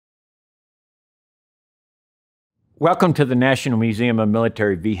Welcome to the National Museum of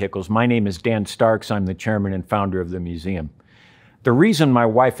Military Vehicles. My name is Dan Starks. I'm the chairman and founder of the museum. The reason my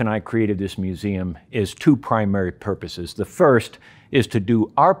wife and I created this museum is two primary purposes. The first is to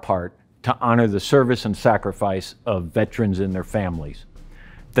do our part to honor the service and sacrifice of veterans and their families.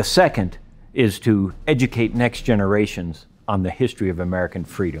 The second is to educate next generations on the history of American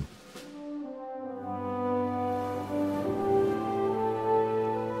freedom.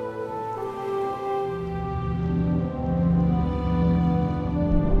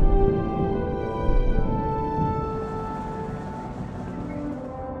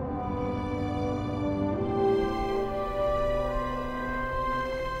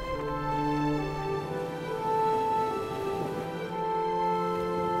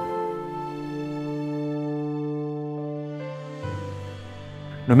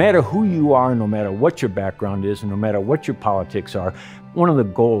 No matter who you are, no matter what your background is, and no matter what your politics are, one of the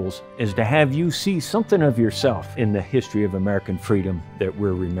goals is to have you see something of yourself in the history of American freedom that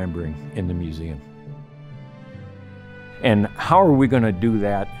we're remembering in the museum. And how are we going to do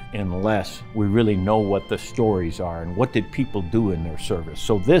that unless we really know what the stories are and what did people do in their service?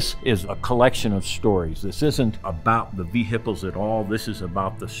 So this is a collection of stories. This isn't about the vehicles at all. This is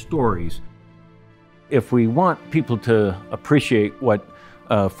about the stories. If we want people to appreciate what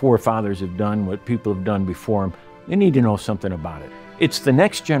forefathers have done, what people have done before them, they need to know something about it. It's the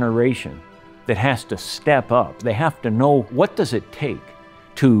next generation that has to step up. They have to know, what does it take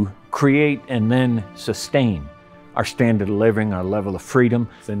to create and then sustain our standard of living, our level of freedom.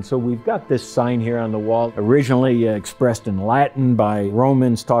 And so we've got this sign here on the wall, originally expressed in Latin by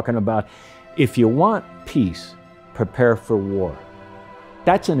Romans, talking about, if you want peace, prepare for war.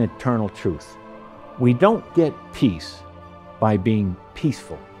 That's an eternal truth. We don't get peace by being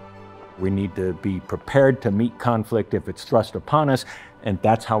peaceful. We need to be prepared to meet conflict if it's thrust upon us, and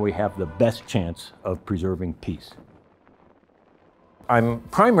that's how we have the best chance of preserving peace. I'm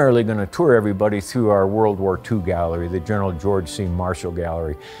primarily going to tour everybody through our World War II gallery, the General George C. Marshall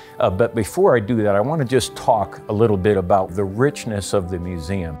Gallery. But before I do that, I want to just talk a little bit about the richness of the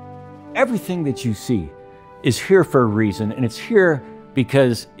museum. Everything that you see is here for a reason, and it's here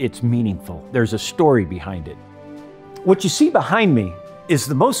because it's meaningful. There's a story behind it. What you see behind me is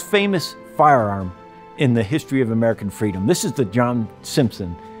the most famous firearm in the history of American freedom. This is the John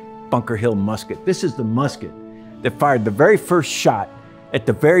Simpson Bunker Hill musket. This is the musket that fired the very first shot at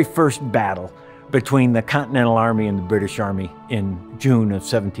the very first battle between the Continental Army and the British Army in June of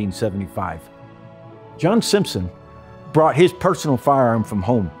 1775. John Simpson brought his personal firearm from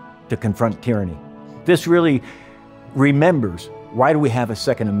home to confront tyranny. This really remembers, why do we have a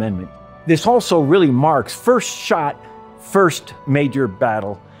Second Amendment? This also really marks first shot, first major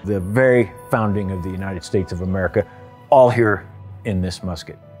battle, the very founding of the United States of America, all here in this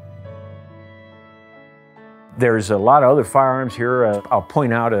musket. There's a lot of other firearms here. I'll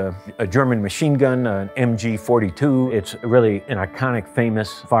point out a German machine gun, an MG-42. It's really an iconic,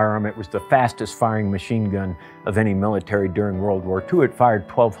 famous firearm. It was the fastest firing machine gun of any military during World War II. It fired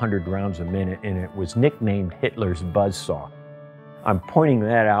 1,200 rounds a minute, and it was nicknamed Hitler's buzzsaw. I'm pointing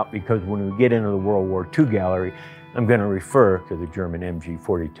that out because when we get into the World War II gallery, I'm going to refer to the German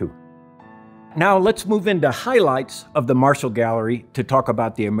MG-42. Now let's move into highlights of the Marshall Gallery to talk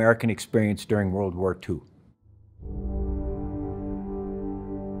about the American experience during World War II.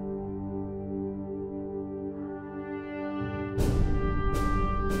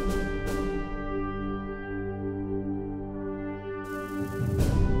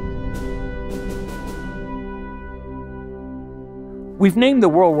 We've named the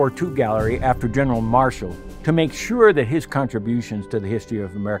World War II Gallery after General Marshall to make sure that his contributions to the history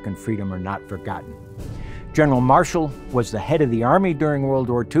of American freedom are not forgotten. General Marshall was the head of the Army during World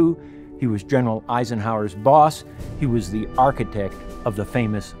War II. He was General Eisenhower's boss. He was the architect of the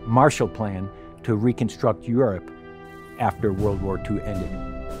famous Marshall Plan to reconstruct Europe after World War II ended.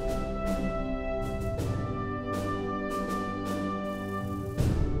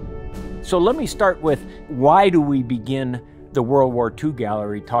 So let me start with, why do we begin the World War II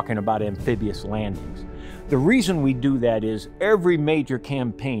Gallery talking about amphibious landings? The reason we do that is every major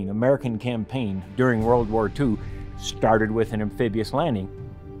campaign, American campaign during World War II, started with an amphibious landing.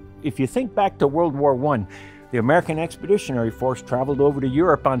 If you think back to World War I, the American Expeditionary Force traveled over to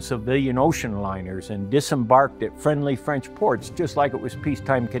Europe on civilian ocean liners and disembarked at friendly French ports just like it was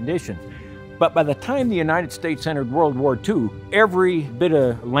peacetime conditions. But by the time the United States entered World War II, every bit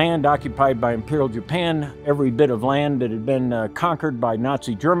of land occupied by Imperial Japan, every bit of land that had been conquered by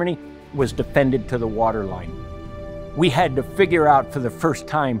Nazi Germany, was defended to the waterline. We had to figure out for the first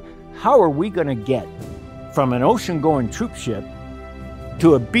time, how are we going to get from an ocean-going troop ship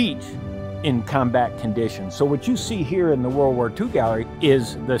to a beach in combat conditions. So what you see here in the World War II gallery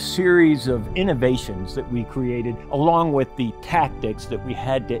is the series of innovations that we created, along with the tactics that we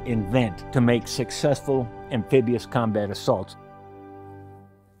had to invent to make successful amphibious combat assaults.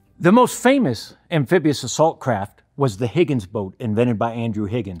 The most famous amphibious assault craft was the Higgins boat, invented by Andrew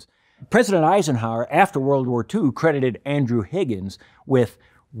Higgins. President Eisenhower, after World War II, credited Andrew Higgins with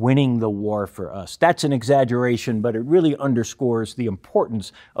winning the war for us. That's an exaggeration, but it really underscores the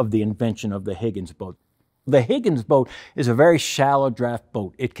importance of the invention of the Higgins boat. The Higgins boat is a very shallow draft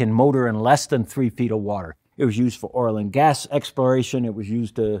boat. It can motor in less than 3 feet of water. It was used for oil and gas exploration. It was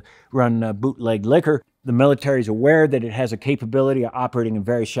used to run bootleg liquor. The military is aware that it has a capability of operating in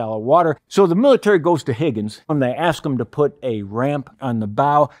very shallow water. So the military goes to Higgins and they ask him to put a ramp on the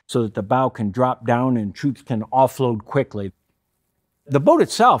bow so that the bow can drop down and troops can offload quickly. The boat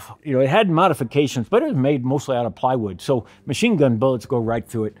itself, it had modifications, but it was made mostly out of plywood, so machine gun bullets go right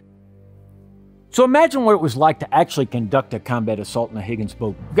through it. So imagine what it was like to actually conduct a combat assault in a Higgins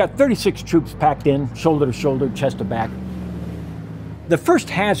boat. We've got 36 troops packed in, shoulder to shoulder, chest to back. The first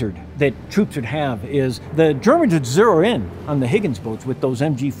hazard that troops would have is the Germans would zero in on the Higgins boats with those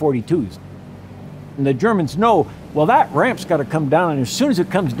MG-42s. And the Germans know, well, that ramp's got to come down, and as soon as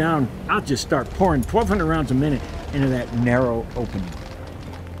it comes down, I'll just start pouring 1,200 rounds a minute into that narrow opening.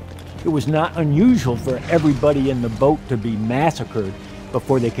 It was not unusual for everybody in the boat to be massacred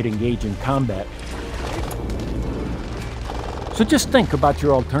before they could engage in combat. So just think about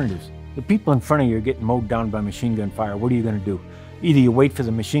your alternatives. The people in front of you are getting mowed down by machine gun fire. What are you going to do? Either you wait for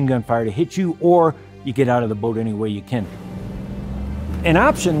the machine gun fire to hit you, or you get out of the boat any way you can. An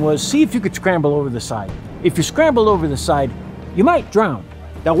option was see if you could scramble over the side. If you scrambled over the side, you might drown.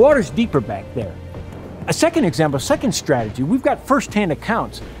 The water's deeper back there. A second example, second strategy, we've got first-hand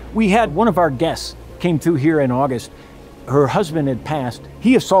accounts. We had one of our guests came through here in August. Her husband had passed.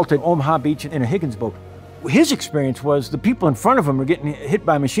 He assaulted Omaha Beach in a Higgins boat. His experience was the people in front of him were getting hit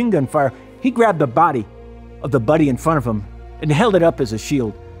by machine gun fire. He grabbed the body of the buddy in front of him and held it up as a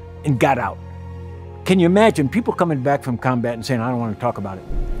shield and got out. Can you imagine people coming back from combat and saying, I don't want to talk about it?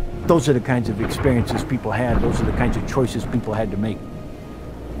 Those are the kinds of experiences people had. Those are the kinds of choices people had to make.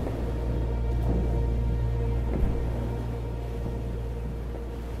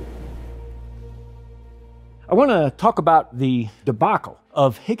 I want to talk about the debacle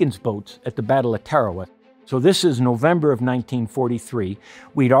of Higgins boats at the Battle of Tarawa. So this is November of 1943.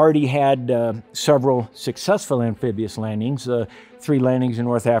 We'd already had several successful amphibious landings. 3 landings in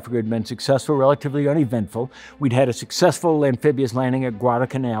North Africa had been successful, relatively uneventful. We'd had a successful amphibious landing at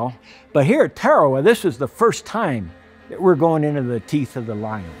Guadalcanal. But here at Tarawa, this was the first time that we're going into the teeth of the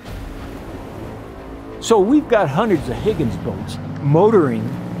lion. So we've got hundreds of Higgins boats motoring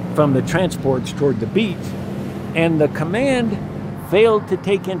from the transports toward the beach, and the command failed to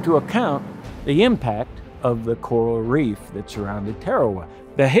take into account the impact of the coral reef that surrounded Tarawa.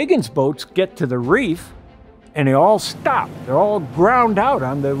 The Higgins boats get to the reef and they all stop. They're all ground out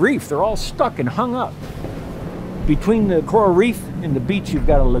on the reef. They're all stuck and hung up. Between the coral reef and the beach, you've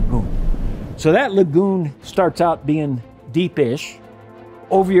got a lagoon. So that lagoon starts out being deep-ish,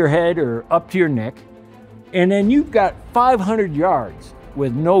 over your head or up to your neck, and then you've got 500 yards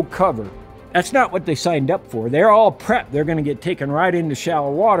with no cover. That's not what they signed up for. They're all prepped. They're going to get taken right into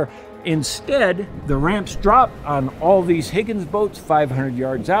shallow water. Instead, the ramps drop on all these Higgins boats 500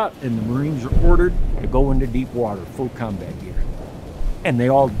 yards out, and the Marines are ordered to go into deep water, full combat gear. And they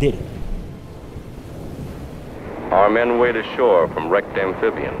all did it. Our men wade ashore from wrecked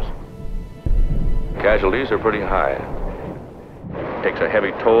amphibians. Casualties are pretty high. It takes a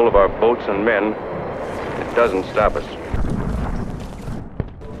heavy toll of our boats and men. It doesn't stop us.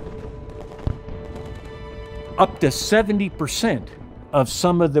 Up to 70% of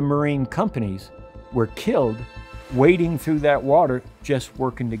some of the Marine companies were killed wading through that water, just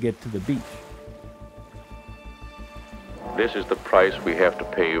working to get to the beach. This is the price we have to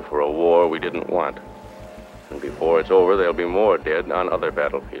pay for a war we didn't want. And before it's over, there'll be more dead on other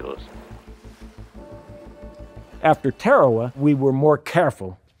battlefields. After Tarawa, we were more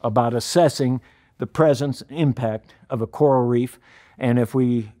careful about assessing the presence and impact of a coral reef. And if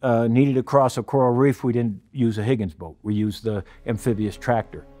we needed to cross a coral reef, we didn't use a Higgins boat. We used the amphibious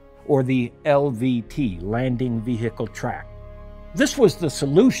tractor, or the LVT, landing vehicle track. This was the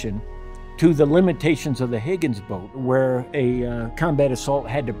solution to the limitations of the Higgins boat, where a combat assault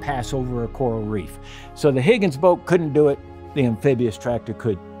had to pass over a coral reef. So the Higgins boat couldn't do it, the amphibious tractor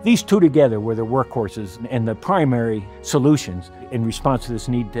could. These two together were the workhorses and the primary solutions in response to this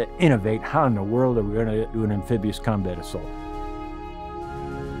need to innovate. How in the world are we going to do an amphibious combat assault?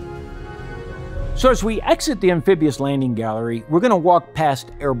 So as we exit the amphibious landing gallery, we're going to walk past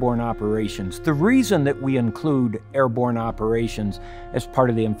airborne operations. The reason that we include airborne operations as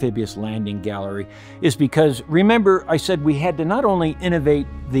part of the amphibious landing gallery is because, remember, I said we had to not only innovate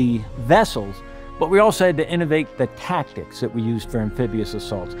the vessels, but we also had to innovate the tactics that we used for amphibious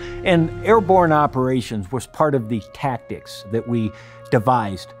assaults. And airborne operations was part of the tactics that we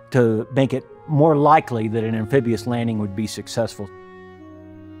devised to make it more likely that an amphibious landing would be successful.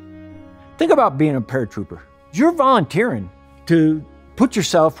 Think about being a paratrooper. You're volunteering to put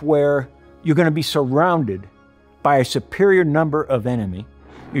yourself where you're going to be surrounded by a superior number of enemy.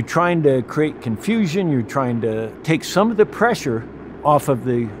 You're trying to create confusion. You're trying to take some of the pressure off of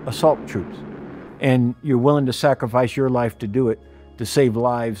the assault troops. And you're willing to sacrifice your life to do it, to save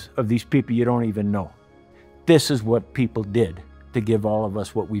lives of these people you don't even know. This is what people did to give all of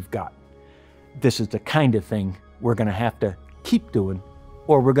us what we've got. This is the kind of thing we're going to have to keep doing,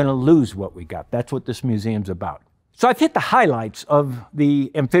 or we're going to lose what we got. That's what this museum's about. So I've hit the highlights of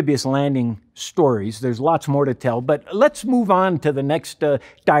the amphibious landing stories. There's lots more to tell, but let's move on to the next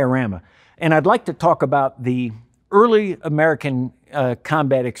diorama. And I'd like to talk about the early American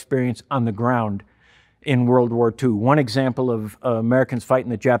combat experience on the ground in World War II. One example of Americans fighting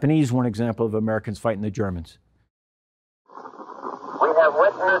the Japanese, one example of Americans fighting the Germans. We have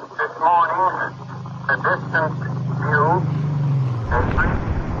witnessed this morning the distant view, a brief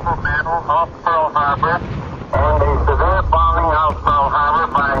battle off Pearl Harbor, and a severe bombing of Pearl Harbor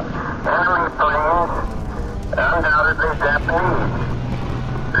by enemy planes, undoubtedly Japanese.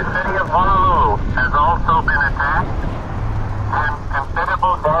 The city of Honolulu has also been attacked, and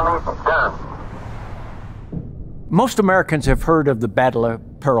considerable damage done. Most Americans have heard of the Battle of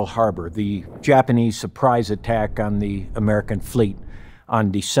Pearl Harbor, the Japanese surprise attack on the American fleet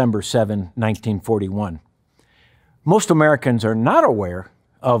on December 7, 1941. Most Americans are not aware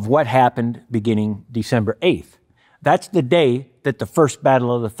of what happened beginning December 8th. That's the day that the first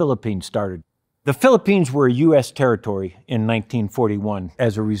Battle of the Philippines started. The Philippines were a U.S. territory in 1941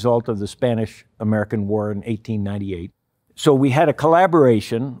 as a result of the Spanish-American War in 1898. So we had a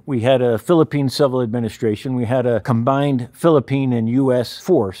collaboration, we had a Philippine Civil Administration, we had a combined Philippine and U.S.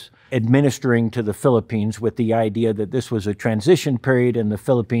 force administering to the Philippines with the idea that this was a transition period and the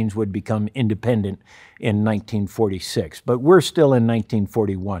Philippines would become independent in 1946. But we're still in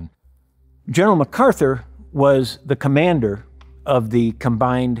 1941. General MacArthur was the commander of the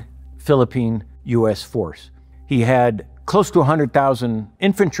combined Philippine-U.S. force. He had close to 100,000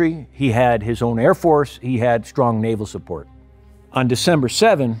 infantry, he had his own air force, he had strong naval support. On December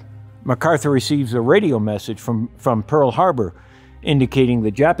 7, MacArthur receives a radio message from Pearl Harbor indicating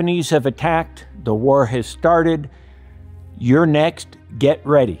the Japanese have attacked, the war has started, you're next, get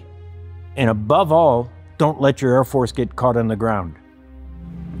ready. And above all, don't let your air force get caught on the ground.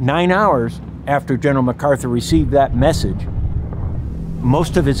 9 hours after General MacArthur received that message,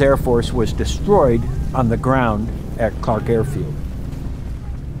 most of his air force was destroyed on the ground at Clark Airfield.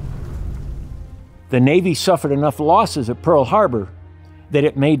 The Navy suffered enough losses at Pearl Harbor that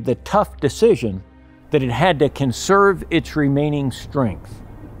it made the tough decision that it had to conserve its remaining strength.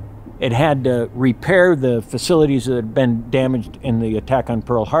 It had to repair the facilities that had been damaged in the attack on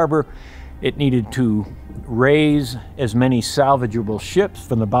Pearl Harbor. It needed to raise as many salvageable ships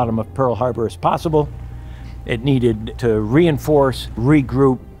from the bottom of Pearl Harbor as possible. It needed to reinforce,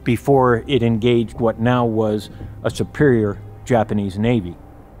 regroup before it engaged what now was a superior Japanese Navy.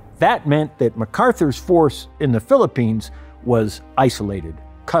 That meant that MacArthur's force in the Philippines was isolated,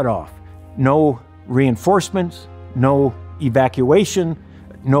 cut off. No reinforcements, no evacuation,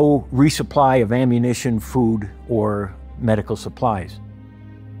 no resupply of ammunition, food, or medical supplies.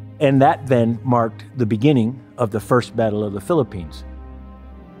 And that then marked the beginning of the First Battle of the Philippines.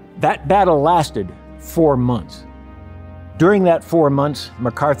 That battle lasted 4 months. During that 4 months,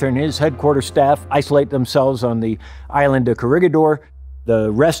 MacArthur and his headquarters staff isolate themselves on the island of Corregidor.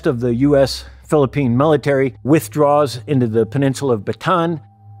 The rest of the U.S. Philippine military withdraws into the peninsula of Bataan.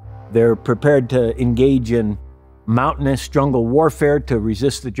 They're prepared to engage in mountainous jungle warfare to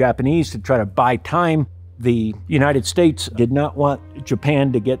resist the Japanese, to try to buy time. The United States did not want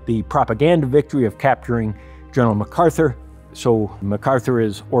Japan to get the propaganda victory of capturing General MacArthur. So MacArthur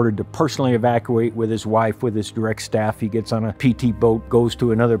is ordered to personally evacuate with his wife, with his direct staff. He gets on a PT boat, goes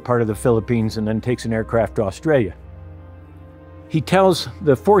to another part of the Philippines, and then takes an aircraft to Australia. He tells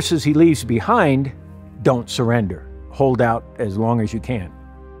the forces he leaves behind, don't surrender. Hold out as long as you can.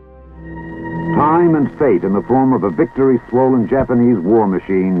 Time and fate in the form of a victory-swollen Japanese war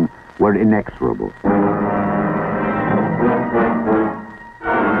machine were inexorable.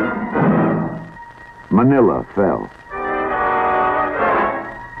 Manila fell.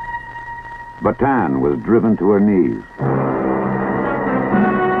 Bataan was driven to her knees.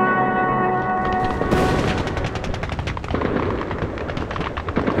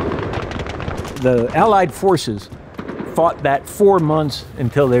 The Allied forces fought that 4 months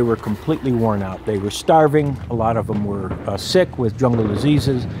until they were completely worn out. They were starving. A lot of them were sick with jungle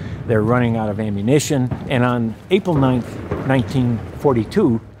diseases. They're running out of ammunition. And on April 9th,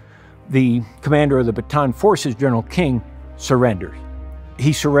 1942, the commander of the Bataan forces, General King, surrendered.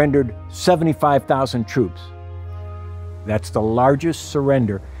 He surrendered 75,000 troops. That's the largest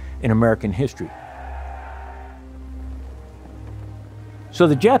surrender in American history. So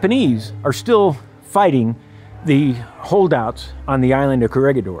the Japanese are still fighting the holdouts on the island of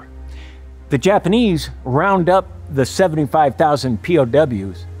Corregidor. The Japanese round up the 75,000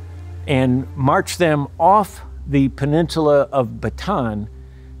 POWs and march them off the peninsula of Bataan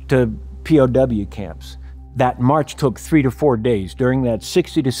to POW camps. That march took 3 to 4 days. During that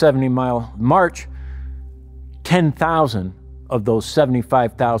 60 to 70 mile march, 10,000 of those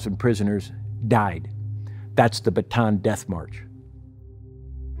 75,000 prisoners died. That's the Bataan Death March.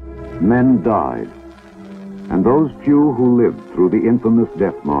 Men died, and those few who lived through the infamous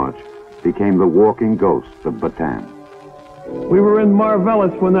Death March became the walking ghosts of Bataan. We were in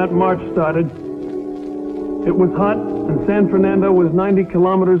Marvellis when that march started. It was hot, and San Fernando was 90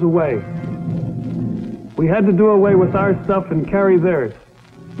 kilometers away. We had to do away with our stuff and carry theirs,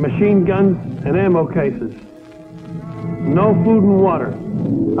 machine guns and ammo cases. No food and water.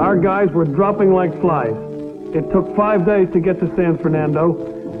 Our guys were dropping like flies. It took 5 days to get to San Fernando.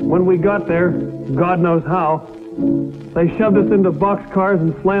 When we got there, God knows how, they shoved us into boxcars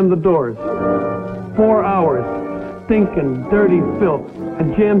and slammed the doors. 4 hours, stinking, dirty filth,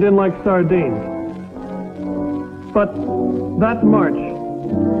 and jammed in like sardines. But that march,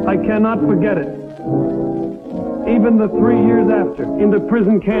 I cannot forget it. Even the 3 years after, into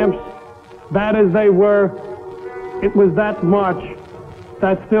prison camps, bad as they were, it was that march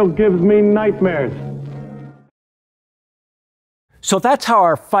that still gives me nightmares. So that's how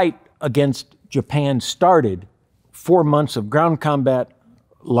our fight against Japan started. 4 months of ground combat,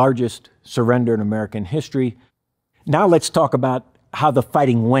 largest surrender in American history. Now let's talk about how the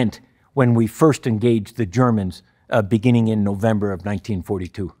fighting went when we first engaged the Germans beginning in November of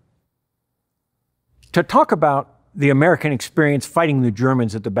 1942. To talk about the American experience fighting the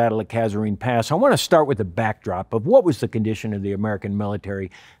Germans at the Battle of Kasserine Pass, I want to start with the backdrop of what was the condition of the American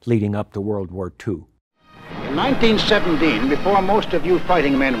military leading up to World War II. In 1917, before most of you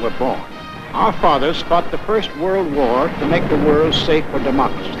fighting men were born, our fathers fought the First World War to make the world safe for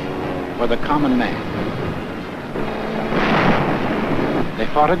democracy, for the common man. They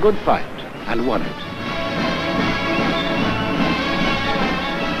fought a good fight and won it.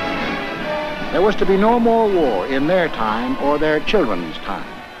 There was to be no more war in their time or their children's time.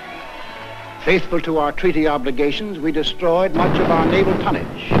 Faithful to our treaty obligations, we destroyed much of our naval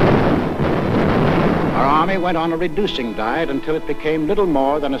tonnage. Our army went on a reducing diet until it became little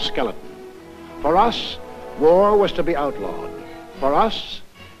more than a skeleton. For us, war was to be outlawed. For us,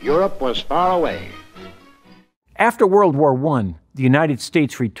 Europe was far away. After World War I, the United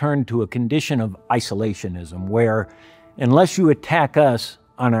States returned to a condition of isolationism where, unless you attack us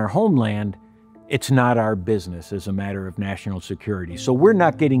on our homeland, it's not our business as a matter of national security. So we're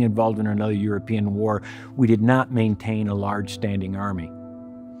not getting involved in another European war. We did not maintain a large standing army.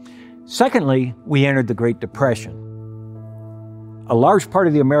 Secondly, we entered the Great Depression. A large part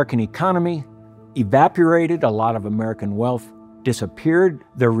of the American economy evaporated, a lot of American wealth disappeared.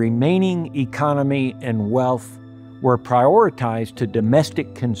 The remaining economy and wealth were prioritized to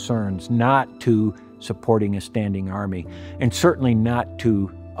domestic concerns, not to supporting a standing army, and certainly not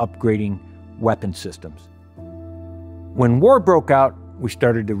to upgrading weapon systems. When war broke out, we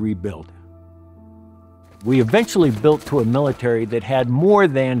started to rebuild. We eventually built to a military that had more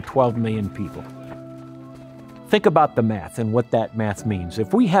than 12 million people. Think about the math and what that math means.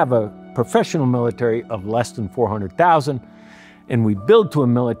 If we have a professional military of less than 400,000 and we build to a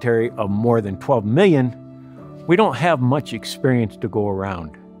military of more than 12 million, we don't have much experience to go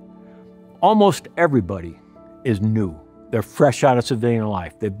around. Almost everybody is new. They're fresh out of civilian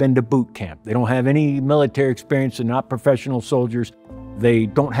life. They've been to boot camp. They don't have any military experience. They're not professional soldiers. They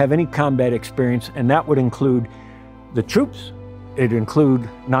don't have any combat experience, and that would include the troops. It'd include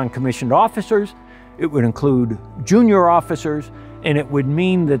non-commissioned officers. It would include junior officers, and it would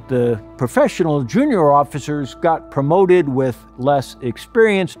mean that the professional junior officers got promoted with less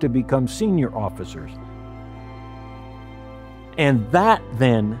experience to become senior officers. And that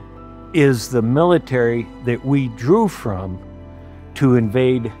then is the military that we drew from to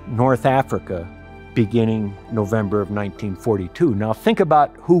invade North Africa beginning November of 1942. Now think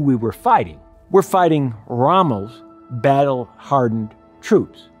about who we were fighting. We're fighting Rommel's battle-hardened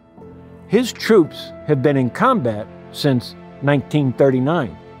troops. His troops have been in combat since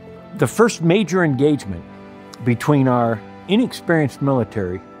 1939. The first major engagement between our inexperienced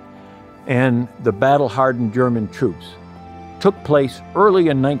military and the battle-hardened German troops took place early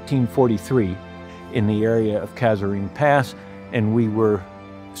in 1943 in the area of Kasserine Pass, and we were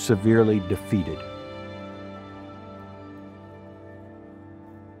severely defeated.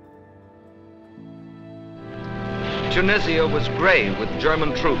 Tunisia was gray with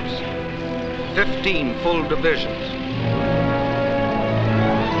German troops, 15 full divisions.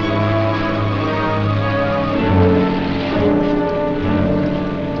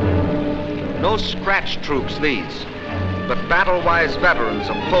 No scratch troops these, but battle-wise veterans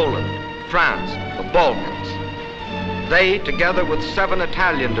of Poland, France, the Balkans. They, together with 7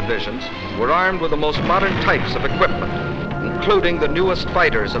 Italian divisions, were armed with the most modern types of equipment, including the newest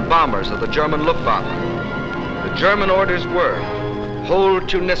fighters and bombers of the German Luftwaffe. The German orders were, hold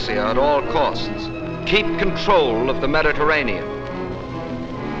Tunisia at all costs, keep control of the Mediterranean.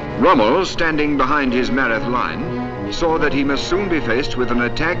 Rommel, standing behind his Mareth line, saw that he must soon be faced with an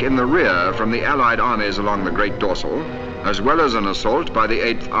attack in the rear from the Allied armies along the Great Dorsal, as well as an assault by the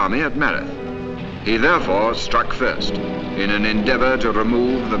 8th Army at Mareth. He therefore struck first, in an endeavor to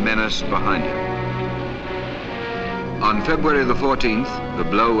remove the menace behind him. On February the 14th, the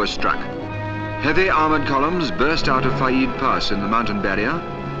blow was struck. Heavy armored columns burst out of Faid Pass in the mountain barrier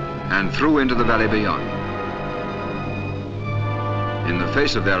and through into the valley beyond. In the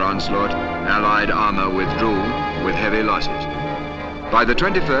face of their onslaught, Allied armor withdrew with heavy losses. By the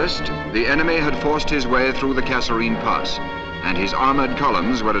 21st, the enemy had forced his way through the Kasserine Pass, and his armored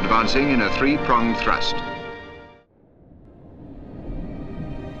columns were advancing in a three-pronged thrust.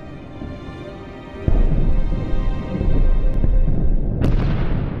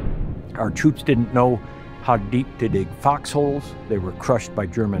 Our troops didn't know how deep to dig foxholes. They were crushed by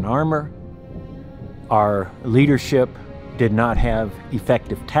German armor. Our leadership did not have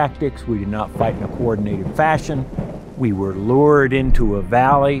effective tactics. We did not fight in a coordinated fashion. We were lured into a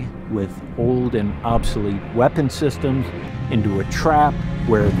valley with old and obsolete weapon systems, into a trap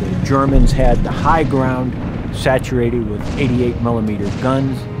where the Germans had the high ground saturated with 88mm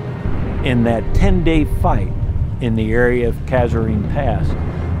guns. In that 10-day fight in the area of Kasserine Pass,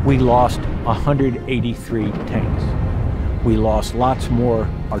 we lost 183 tanks. We lost lots more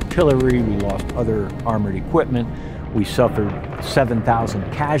artillery, we lost other armored equipment, we suffered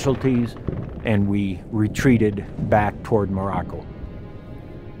 7,000 casualties, and we retreated back toward Morocco.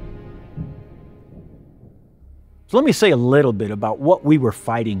 So let me say a little bit about what we were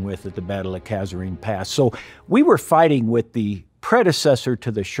fighting with at the Battle of Kasserine Pass. So we were fighting with the predecessor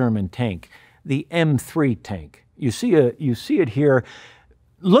to the Sherman tank, the M3 tank. You see it here.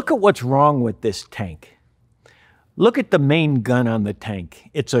 Look at what's wrong with this tank. Look at the main gun on the tank.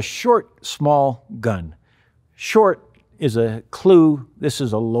 It's a short, small gun. Short is a clue. This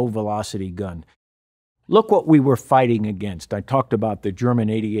is a low-velocity gun. Look what we were fighting against. I talked about the German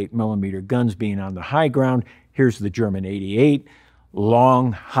 88mm guns being on the high ground. Here's the German 88.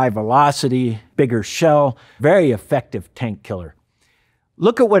 Long, high velocity, bigger shell, very effective tank killer.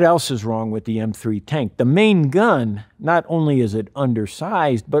 Look at what else is wrong with the M3 tank. The main gun, not only is it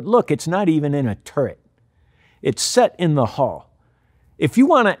undersized, but look, it's not even in a turret. It's set in the hull. If you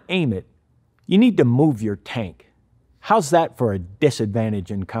want to aim it, you need to move your tank. How's that for a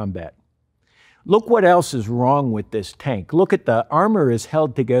disadvantage in combat? Look what else is wrong with this tank. Look at the armor is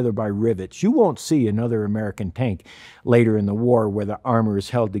held together by rivets. You won't see another American tank later in the war where the armor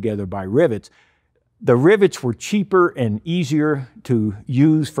is held together by rivets. The rivets were cheaper and easier to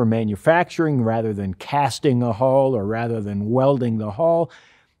use for manufacturing rather than casting a hull or rather than welding the hull.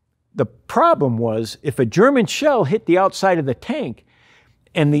 The problem was if a German shell hit the outside of the tank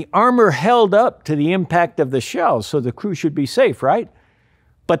and the armor held up to the impact of the shell, so the crew should be safe, right?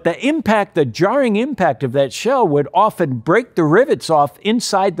 But the impact, the jarring impact of that shell would often break the rivets off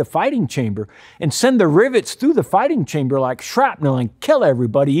inside the fighting chamber and send the rivets through the fighting chamber like shrapnel and kill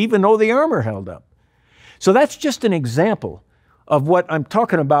everybody, even though the armor held up. So that's just an example of what I'm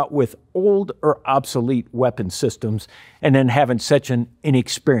talking about with old or obsolete weapon systems and then having such an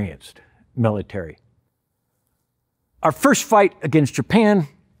inexperienced military. Our first fight against Japan,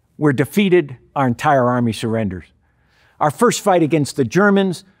 we're defeated, our entire army surrenders. Our first fight against the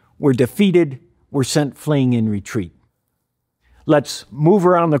Germans, we're defeated, we're sent fleeing in retreat. Let's move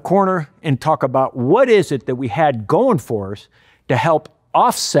around the corner and talk about what is it that we had going for us to help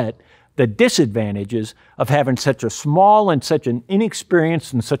offset the disadvantages of having such a small and such an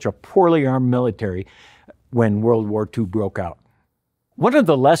inexperienced and such a poorly armed military when World War II broke out. One of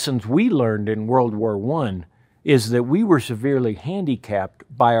the lessons we learned in World War I is that we were severely handicapped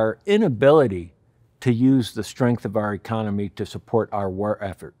by our inability to use the strength of our economy to support our war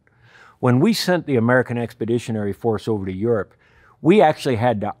effort. When we sent the American Expeditionary Force over to Europe, we actually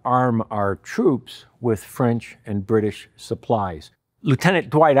had to arm our troops with French and British supplies. Lieutenant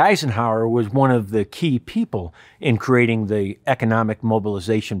Dwight Eisenhower was one of the key people in creating the economic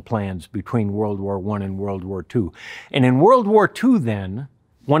mobilization plans between World War I and World War II. And in World War II then,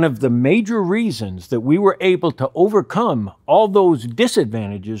 one of the major reasons that we were able to overcome all those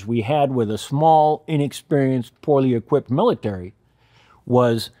disadvantages we had with a small, inexperienced, poorly equipped military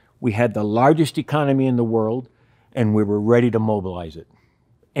was we had the largest economy in the world and we were ready to mobilize it.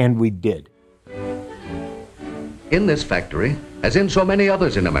 And we did. In this factory, as in so many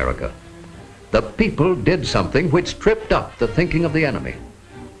others in America, the people did something which tripped up the thinking of the enemy.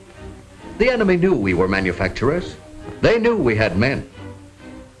 The enemy knew we were manufacturers. They knew we had men.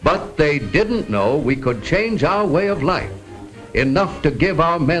 But they didn't know we could change our way of life enough to give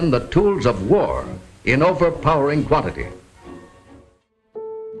our men the tools of war in overpowering quantity.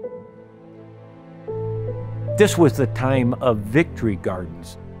 This was the time of victory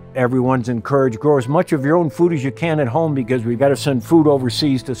gardens. Everyone's encouraged, grow as much of your own food as you can at home because we've got to send food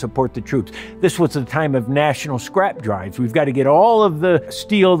overseas to support the troops. This was the time of national scrap drives. We've got to get all of the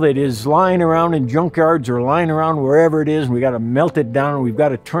steel that is lying around in junkyards or lying around wherever it is, and we've got to melt it down, and we've got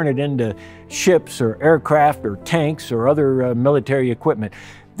to turn it into ships or aircraft or tanks or other military equipment.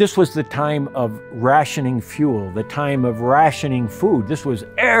 This was the time of rationing fuel, the time of rationing food. This was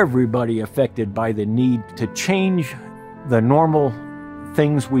everybody affected by the need to change the normal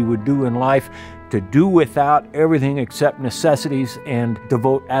things we would do in life, to do without everything except necessities and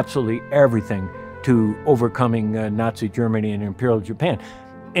devote absolutely everything to overcoming Nazi Germany and Imperial Japan.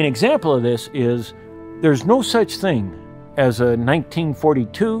 An example of this is there's no such thing as a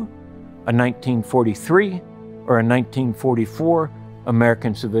 1942, a 1943, or a 1944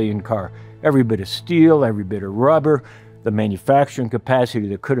 American civilian car. Every bit of steel, every bit of rubber, the manufacturing capacity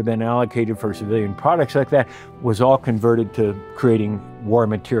that could have been allocated for civilian products like that was all converted to creating war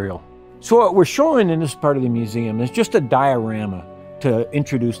material. So what we're showing in this part of the museum is just a diorama to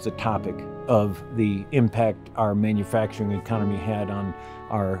introduce the topic of the impact our manufacturing economy had on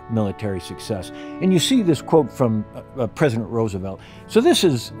our military success. And you see this quote from President Roosevelt. So this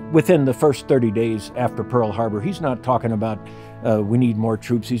is within the first 30 days after Pearl Harbor. He's not talking about we need more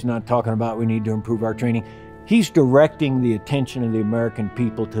troops. He's not talking about we need to improve our training. He's directing the attention of the American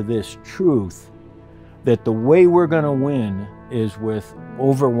people to this truth that the way we're going to win is with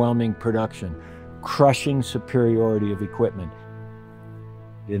overwhelming production, crushing superiority of equipment.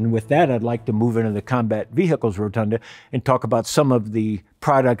 And with that, I'd like to move into the Combat Vehicles Rotunda and talk about some of the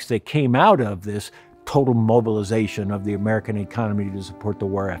products that came out of this total mobilization of the American economy to support the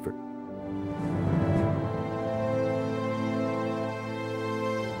war effort.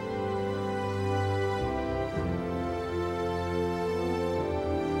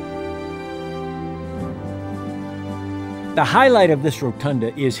 The highlight of this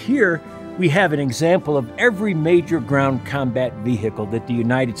rotunda is here we have an example of every major ground combat vehicle that the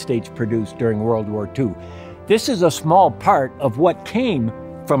United States produced during World War II. This is a small part of what came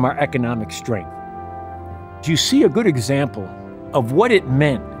from our economic strength. You see a good example of what it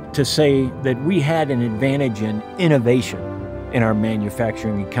meant to say that we had an advantage in innovation in our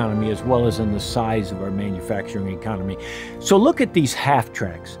manufacturing economy as well as in the size of our manufacturing economy. So look at these half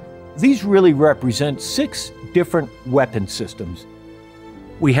tracks. These really represent 6 different weapon systems.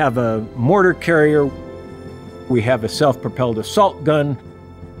 We have a mortar carrier, we have a self-propelled assault gun,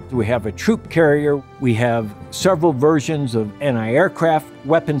 we have a troop carrier, we have several versions of anti-aircraft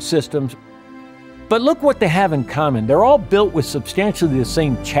weapon systems. But look what they have in common. They're all built with substantially the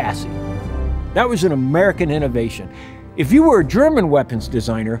same chassis. That was an American innovation. If you were a German weapons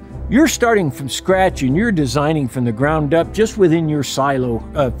designer, you're starting from scratch and you're designing from the ground up just within your silo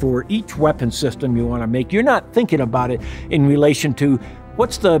for each weapon system you want to make. You're not thinking about it in relation to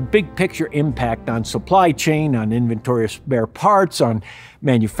what's the big picture impact on supply chain, on inventory of spare parts, on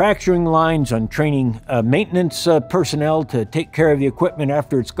manufacturing lines, on training maintenance personnel to take care of the equipment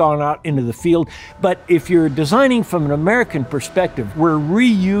after it's gone out into the field. But if you're designing from an American perspective, we're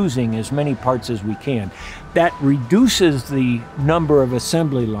reusing as many parts as we can. That reduces the number of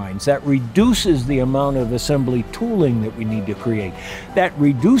assembly lines. That reduces the amount of assembly tooling that we need to create. That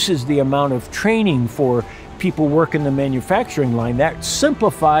reduces the amount of training for people working the manufacturing line. That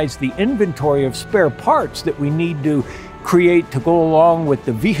simplifies the inventory of spare parts that we need to create to go along with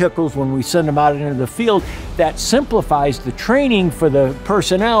the vehicles when we send them out into the field. That simplifies the training for the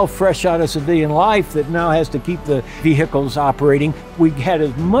personnel fresh out of civilian life that now has to keep the vehicles operating. We had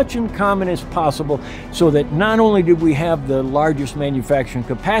as much in common as possible so that not only did we have the largest manufacturing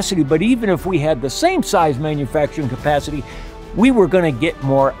capacity, but even if we had the same size manufacturing capacity, we were going to get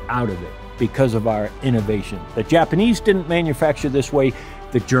more out of it because of our innovation. The Japanese didn't manufacture this way.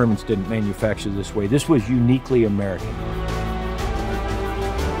 The Germans didn't manufacture this way. This was uniquely American.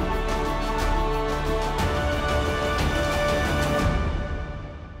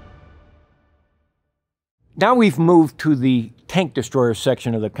 Now we've moved to the tank destroyer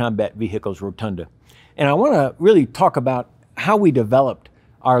section of the combat vehicles rotunda. And I want to really talk about how we developed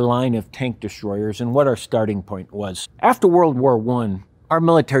our line of tank destroyers and what our starting point was. After World War I, our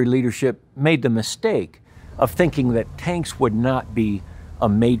military leadership made the mistake of thinking that tanks would not be a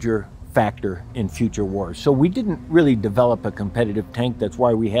major factor in future wars. So we didn't really develop a competitive tank. That's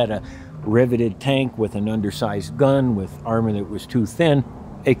why we had a riveted tank with an undersized gun with armor that was too thin.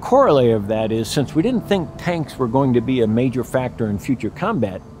 A corollary of that is, since we didn't think tanks were going to be a major factor in future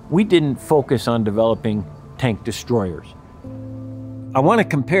combat, we didn't focus on developing tank destroyers. I want to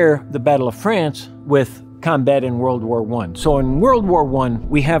compare the Battle of France with combat in World War I. So in World War I,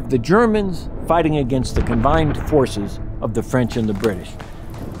 we have the Germans fighting against the combined forces of the French and the British.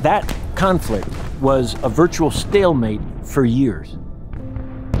 That conflict was a virtual stalemate for years.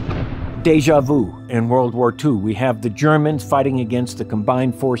 Deja vu in World War II. We have the Germans fighting against the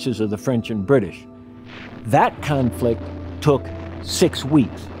combined forces of the French and British. That conflict took 6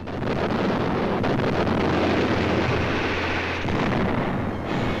 weeks.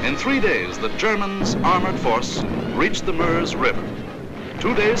 In 3 days, the Germans' armored force reached the Meuse River,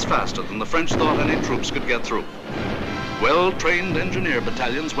 2 days faster than the French thought any troops could get through. Well-trained engineer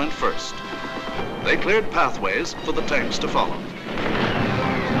battalions went first. They cleared pathways for the tanks to follow.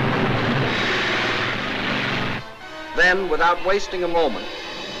 Then, without wasting a moment,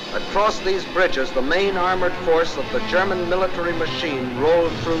 across these bridges, the main armored force of the German military machine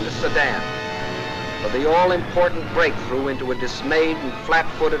rolled through to Sedan for the all-important breakthrough into a dismayed and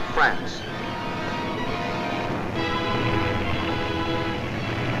flat-footed France.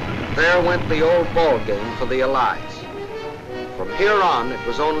 There went the old ball game for the Allies. From here on, it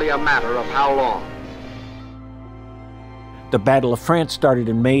was only a matter of how long. The Battle of France started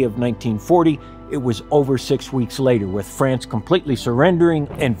in May of 1940. It was over 6 weeks later, with France completely surrendering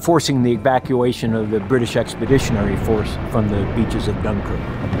and forcing the evacuation of the British Expeditionary Force from the beaches of Dunkirk.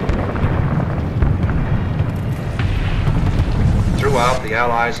 Throughout, the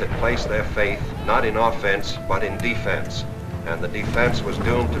Allies had placed their faith not in offense, but in defense. And the defense was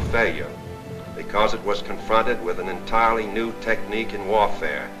doomed to failure because it was confronted with an entirely new technique in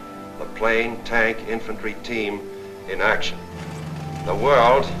warfare, the plane, tank, infantry team in action. The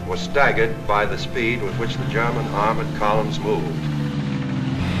world was staggered by the speed with which the German armored columns moved.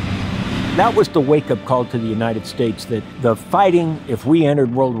 That was the wake-up call to the United States that the fighting, if we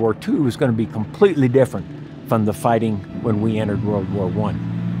entered World War II, was going to be completely different from the fighting when we entered World War I.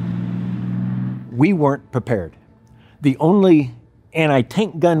 We weren't prepared. The only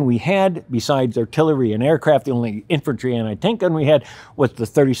anti-tank gun we had, besides artillery and aircraft, the only infantry anti-tank gun we had was the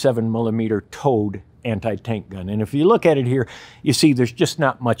 37mm towed anti-tank gun. And if you look at it here, you see there's just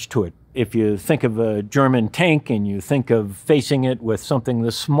not much to it. If you think of a German tank and you think of facing it with something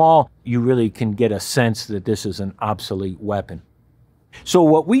this small, you really can get a sense that this is an obsolete weapon. So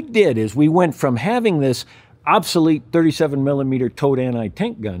what we did is we went from having this obsolete 37mm towed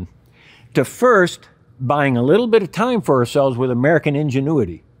anti-tank gun to first buying a little bit of time for ourselves with American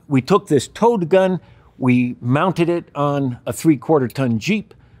ingenuity. We took this towed gun, we mounted it on a 3/4-ton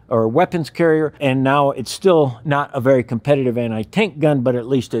Jeep or a weapons carrier, and now it's still not a very competitive anti-tank gun, but at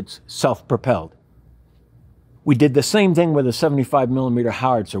least it's self-propelled. We did the same thing with a 75mm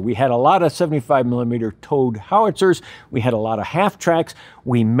howitzer. We had a lot of 75mm towed howitzers. We had a lot of half-tracks.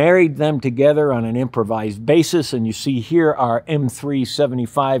 We married them together on an improvised basis, and you see here our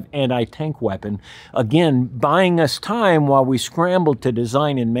M375 anti-tank weapon, again, buying us time while we scrambled to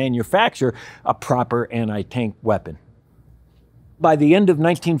design and manufacture a proper anti-tank weapon. By the end of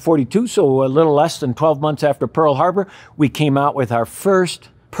 1942, so a little less than 12 months after Pearl Harbor, we came out with our first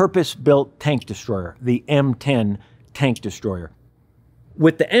purpose-built tank destroyer, the M10 tank destroyer.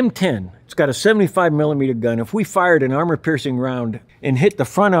 With the M10, it's got a 75mm gun. If we fired an armor-piercing round and hit the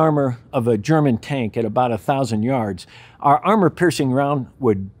front armor of a German tank at about 1,000 yards, our armor-piercing round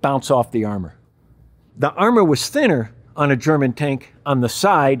would bounce off the armor. The armor was thinner on a German tank on the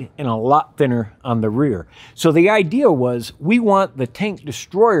side and a lot thinner on the rear. So the idea was we want the tank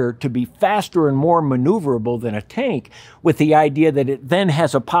destroyer to be faster and more maneuverable than a tank, with the idea that it then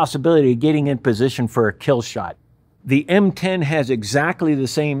has a possibility of getting in position for a kill shot. The M10 has exactly the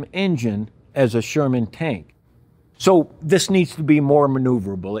same engine as a Sherman tank. So this needs to be more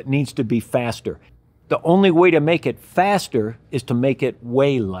maneuverable. It needs to be faster. The only way to make it faster is to make it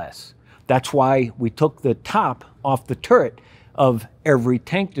weigh less. That's why we took the top off the turret of every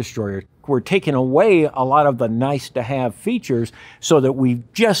tank destroyer. We're taking away a lot of the nice to have features so that we've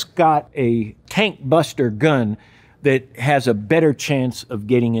just got a tank buster gun that has a better chance of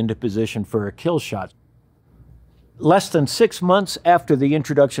getting into position for a kill shot. Less than 6 months after the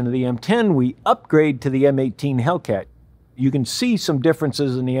introduction of the M10, we upgrade to the M18 Hellcat. You can see some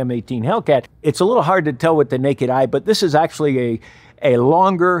differences in the M18 Hellcat. It's a little hard to tell with the naked eye, but this is actually a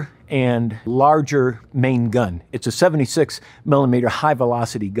longer and larger main gun. It's a 76 millimeter high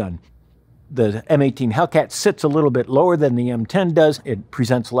velocity gun. The M18 Hellcat sits a little bit lower than the M10 does. It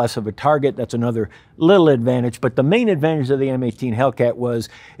presents less of a target. That's another little advantage. But the main advantage of the M18 Hellcat was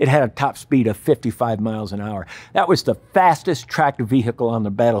it had a top speed of 55 miles an hour. That was the fastest tracked vehicle on the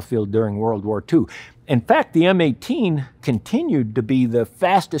battlefield during World War II. In fact, the M18 continued to be the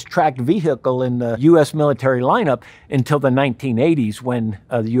fastest tracked vehicle in the U.S. military lineup until the 1980s, when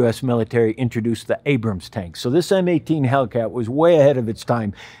the U.S. military introduced the Abrams tank. So this M18 Hellcat was way ahead of its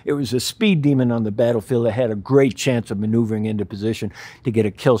time. It was a speed demon on the battlefield that had a great chance of maneuvering into position to get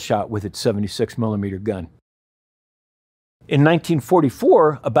a kill shot with its 76 millimeter gun. In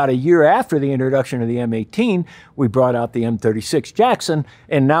 1944, about a year after the introduction of the M18, we brought out the M36 Jackson,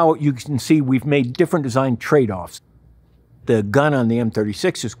 and now you can see we've made different design trade-offs. The gun on the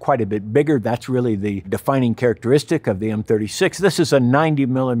M36 is quite a bit bigger. That's really the defining characteristic of the M36. This is a 90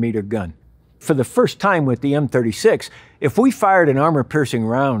 millimeter gun. For the first time with the M36, if we fired an armor-piercing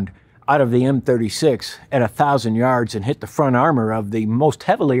round out of the M36 at 1,000 yards and hit the front armor of the most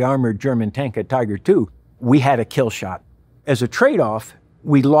heavily armored German tank at Tiger II, we had a kill shot. As a trade-off,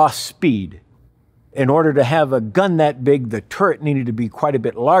 we lost speed. In order to have a gun that big, the turret needed to be quite a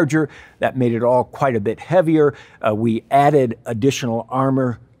bit larger. That made it all quite a bit heavier. We added additional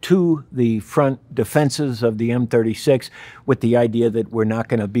armor to the front defenses of the M36 with the idea that we're not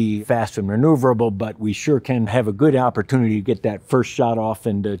going to be fast and maneuverable, but we sure can have a good opportunity to get that first shot off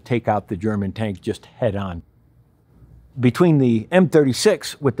and to take out the German tank just head on. Between the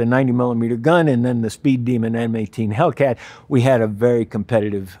M36 with the 90 millimeter gun and then the Speed Demon M18 Hellcat, we had a very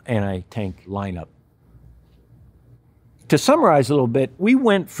competitive anti-tank lineup. To summarize a little bit, we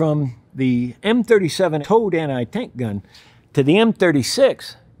went from the M37 towed anti-tank gun to the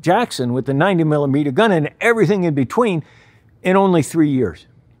M36 Jackson with the 90 millimeter gun and everything in between in only 3 years.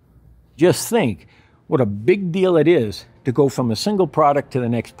 Just think what a big deal it is to go from a single product to the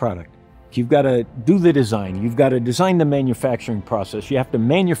next product. You've got to do the design. You've got to design the manufacturing process. You have to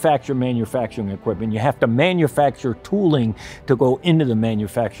manufacture manufacturing equipment. You have to manufacture tooling to go into the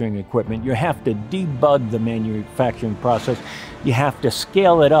manufacturing equipment. You have to debug the manufacturing process. You have to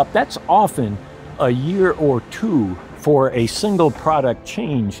scale it up. That's often a year or two for a single product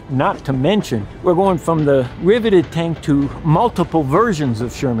change, not to mention we're going from the riveted tank to multiple versions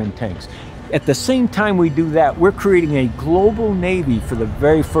of Sherman tanks. At the same time we do that, we're creating a global Navy for the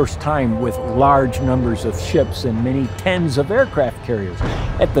very first time with large numbers of ships and many tens of aircraft carriers.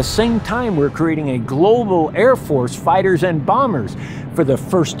 At the same time, we're creating a global Air Force fighters and bombers for the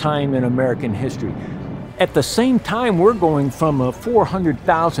first time in American history. At the same time, we're going from a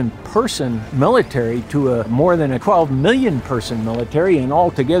 400,000 person military to a more than a 12 million person military, and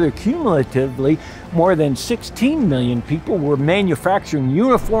altogether cumulatively more than 16 million people. We're manufacturing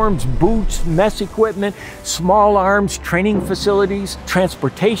uniforms, boots, mess equipment, small arms, training facilities,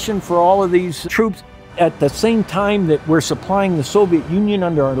 transportation for all of these troops. At the same time that we're supplying the Soviet Union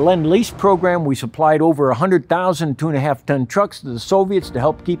under our Lend-Lease program, we supplied over 100,000 2.5-ton trucks to the Soviets to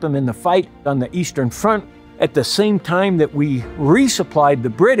help keep them in the fight on the Eastern Front. At the same time that we resupplied the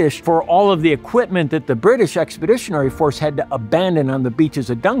British for all of the equipment that the British Expeditionary Force had to abandon on the beaches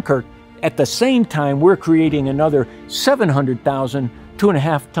of Dunkirk, at the same time we're creating another 700,000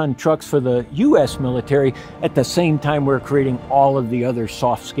 2.5-ton trucks for the U.S. military. At the same time, we're creating all of the other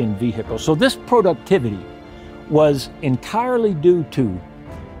soft-skinned vehicles. So this productivity was entirely due to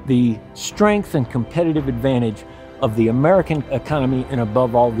the strength and competitive advantage of the American economy and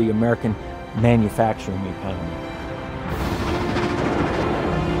above all the American manufacturing economy.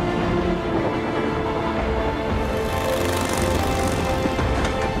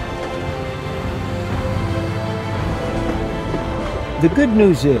 The good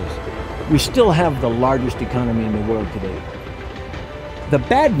news is we still have the largest economy in the world today. The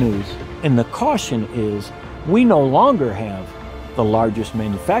bad news and the caution is we no longer have the largest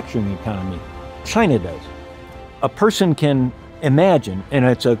manufacturing economy. China does. A person can imagine, and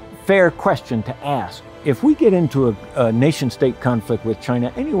it's a fair question to ask, if we get into a nation-state conflict with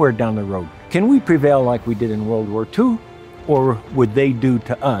China anywhere down the road, can we prevail like we did in World War II, or would they do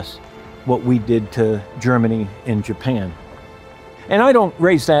to us what we did to Germany and Japan? And I don't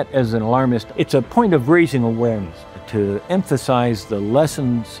raise that as an alarmist. It's a point of raising awareness to emphasize the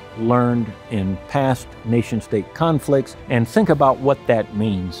lessons learned in past nation-state conflicts and think about what that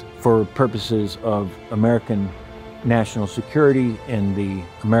means for purposes of American national security and the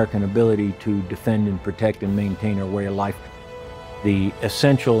American ability to defend and protect and maintain our way of life. The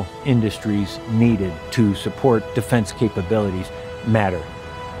essential industries needed to support defense capabilities matter.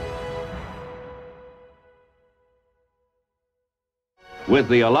 With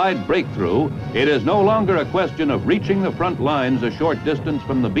the Allied breakthrough, it is no longer a question of reaching the front lines a short distance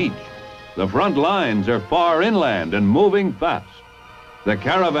from the beach. The front lines are far inland and moving fast. The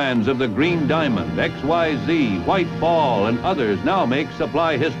caravans of the Green Diamond, XYZ, White Ball, and others now make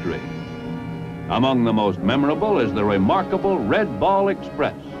supply history. Among the most memorable is the remarkable Red Ball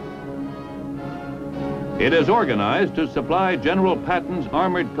Express. It is organized to supply General Patton's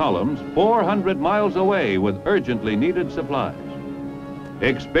armored columns 400 miles away with urgently needed supplies.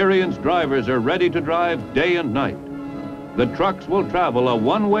 Experienced drivers are ready to drive day and night. The trucks will travel a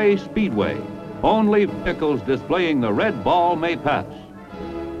one-way speedway. Only vehicles displaying the red ball may pass.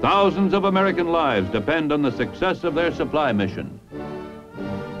 Thousands of American lives depend on the success of their supply mission.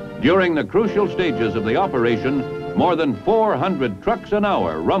 During the crucial stages of the operation, more than 400 trucks an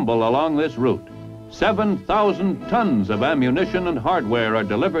hour rumble along this route. 7,000 tons of ammunition and hardware are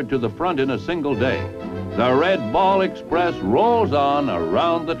delivered to the front in a single day. The Red Ball Express rolls on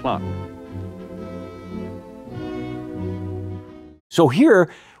around the clock. So here,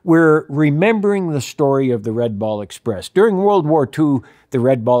 we're remembering the story of the Red Ball Express. During World War II, the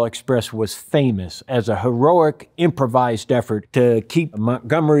Red Ball Express was famous as a heroic, improvised effort to keep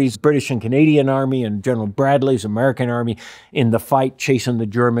Montgomery's British and Canadian Army and General Bradley's American Army in the fight chasing the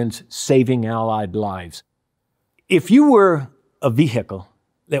Germans, saving Allied lives. If you were a vehicle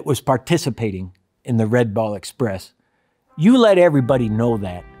that was participating in the Red Ball Express, you let everybody know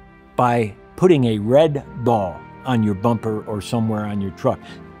that by putting a red ball on your bumper or somewhere on your truck.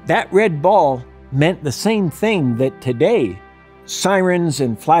 That red ball meant the same thing that today sirens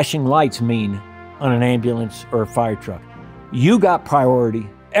and flashing lights mean on an ambulance or a fire truck. You got priority,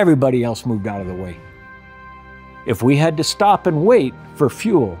 everybody else moved out of the way. If we had to stop and wait for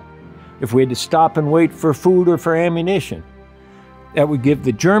fuel, if we had to stop and wait for food or for ammunition, that would give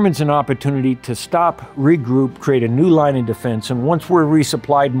the Germans an opportunity to stop, regroup, create a new line of defense, and once we're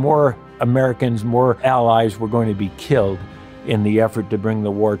resupplied, more Americans, more allies were going to be killed in the effort to bring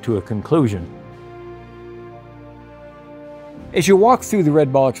the war to a conclusion. As you walk through the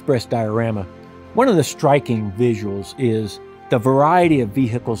Red Ball Express diorama, one of the striking visuals is the variety of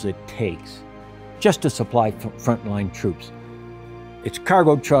vehicles it takes just to supply frontline troops. It's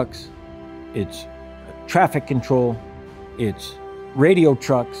cargo trucks, it's traffic control, it's radio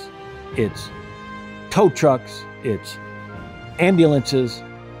trucks, it's tow trucks, it's ambulances,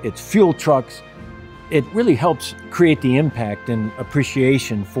 it's fuel trucks. It really helps create the impact and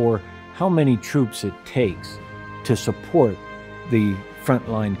appreciation for how many troops it takes to support the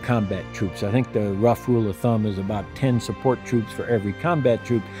frontline combat troops. I think the rough rule of thumb is about 10 support troops for every combat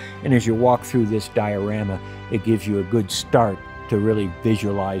troop. And as you walk through this diorama, it gives you a good start to really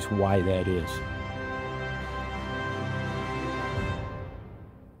visualize why that is.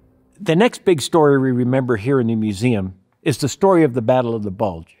 The next big story we remember here in the museum is the story of the Battle of the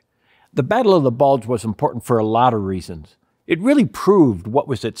Bulge. The Battle of the Bulge was important for a lot of reasons. It really proved what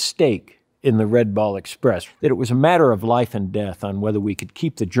was at stake in the Red Ball Express, that it was a matter of life and death on whether we could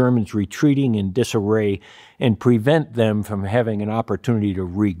keep the Germans retreating in disarray and prevent them from having an opportunity to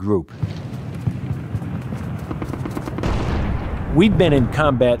regroup. We've been in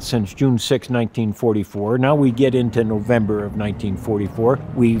combat since June 6, 1944. Now we get into November of 1944.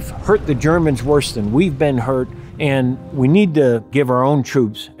 We've hurt the Germans worse than we've been hurt, and we need to give our own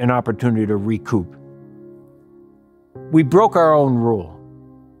troops an opportunity to recoup. We broke our own rule.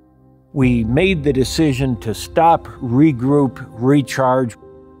 We made the decision to stop, regroup, recharge,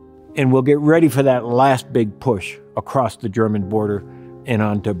 and we'll get ready for that last big push across the German border and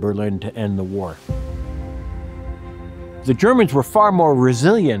onto Berlin to end the war. The Germans were far more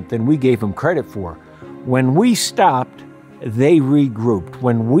resilient than we gave them credit for. When we stopped, they regrouped.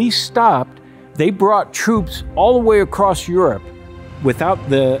 When we stopped, they brought troops all the way across Europe Without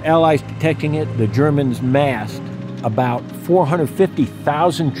the Allies detecting it, the Germans massed about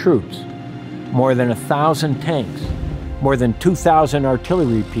 450,000 troops, more than 1,000 tanks, more than 2,000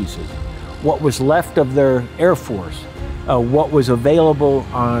 artillery pieces, what was left of their air force, what was available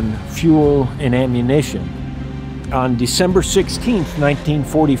on fuel and ammunition. On December 16th,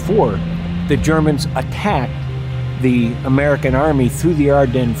 1944, the Germans attacked the American army through the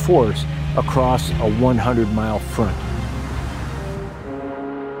Ardennes force across a 100-mile front.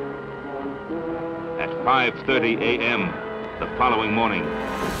 At 5:30 a.m. the following morning,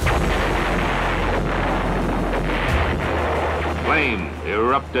 flame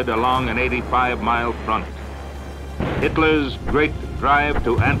erupted along an 85-mile front. Hitler's great drive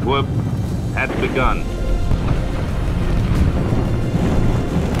to Antwerp had begun.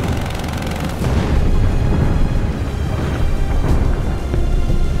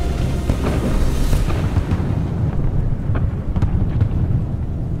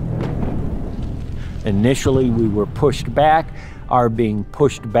 Initially, we were pushed back. Our being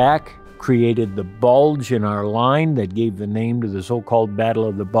pushed back created the bulge in our line that gave the name to the so-called Battle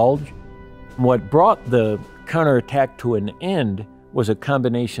of the Bulge. What brought the counterattack to an end was a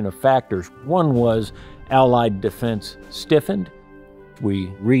combination of factors. One was Allied defense stiffened. We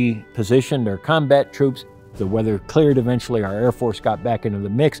repositioned our combat troops. The weather cleared eventually. Our Air Force got back into the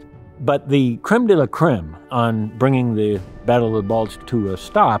mix. But the creme de la creme on bringing the Battle of the Bulge to a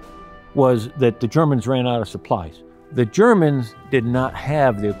stop was that the Germans ran out of supplies. The Germans did not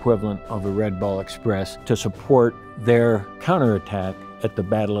have the equivalent of a Red Ball Express to support their counterattack at the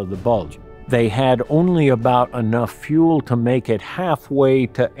Battle of the Bulge. They had only about enough fuel to make it halfway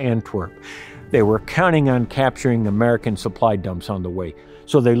to Antwerp. They were counting on capturing American supply dumps on the way.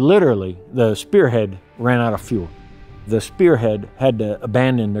 So they literally, the Spearhead ran out of fuel. The Spearhead had to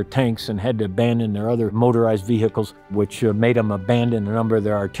abandon their tanks and had to abandon their other motorized vehicles, which made them abandon a number of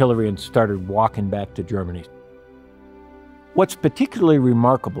their artillery and started walking back to Germany. What's particularly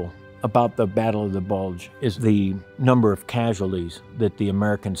remarkable about the Battle of the Bulge is the number of casualties that the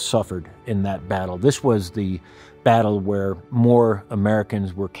Americans suffered in that battle. This was the battle where more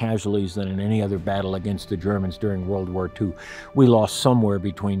Americans were casualties than in any other battle against the Germans during World War II. We lost somewhere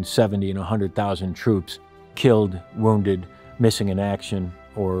between 70 and 100,000 troops, killed, wounded, missing in action,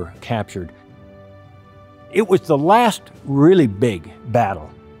 or captured. It was the last really big battle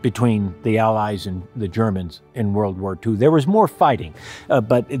between the Allies and the Germans in World War II. There was more fighting,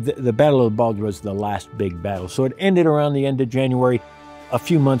 but the Battle of the Bulge was the last big battle. So it ended around the end of January. A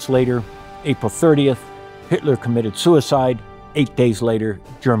few months later, April 30th, Hitler committed suicide. 8 days later,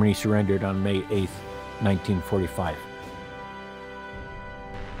 Germany surrendered on May 8th, 1945.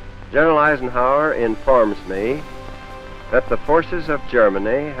 General Eisenhower informs me that the forces of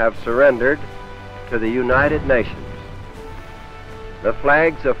Germany have surrendered to the United Nations. The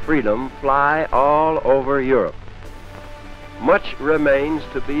flags of freedom fly all over Europe. Much remains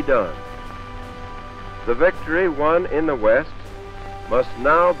to be done. The victory won in the West must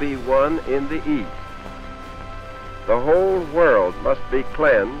now be won in the East. The whole world must be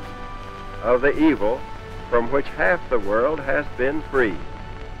cleansed of the evil from which half the world has been freed.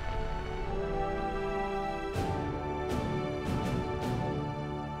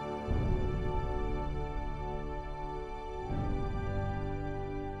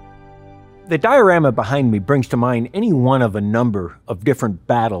 The diorama behind me brings to mind any one of a number of different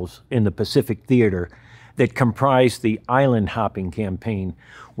battles in the Pacific theater that comprised the island hopping campaign,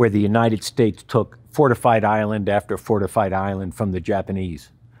 where the United States took fortified island after fortified island from the Japanese.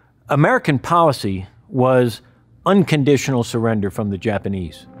 American policy was unconditional surrender from the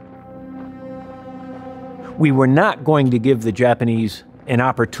Japanese. We were not going to give the Japanese an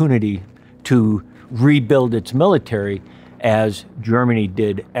opportunity to rebuild its military as Germany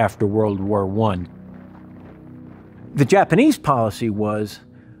did after World War I. The Japanese policy was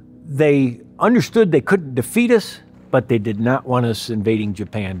they understood they couldn't defeat us, but they did not want us invading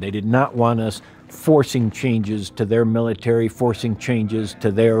Japan. They did not want us forcing changes to their military, forcing changes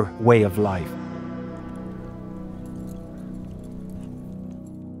to their way of life.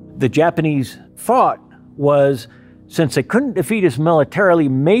 The Japanese thought was, since they couldn't defeat us militarily,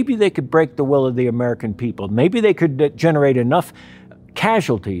 maybe they could break the will of the American people. Maybe they could generate enough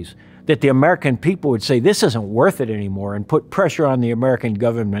casualties that the American people would say, this isn't worth it anymore, and put pressure on the American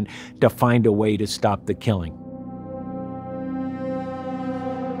government to find a way to stop the killing.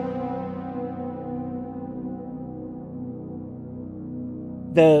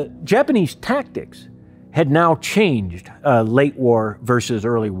 The Japanese tactics had now changed, late war versus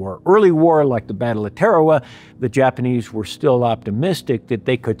early war. Early war, like the Battle of Tarawa, the Japanese were still optimistic that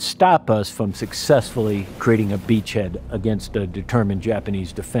they could stop us from successfully creating a beachhead against a determined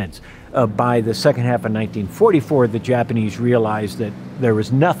Japanese defense. By the second half of 1944, the Japanese realized that there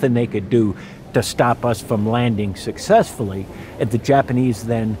was nothing they could do to stop us from landing successfully, and the Japanese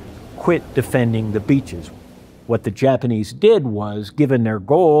then quit defending the beaches. What the Japanese did was, given their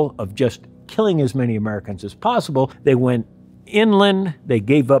goal of just killing as many Americans as possible, they went inland, they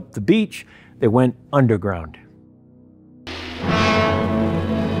gave up the beach, they went underground.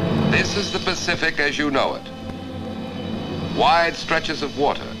 This is the Pacific as you know it. Wide stretches of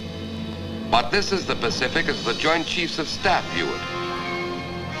water. But this is the Pacific as the Joint Chiefs of Staff view it.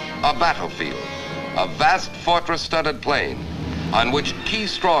 A battlefield, a vast fortress-studded plain on which key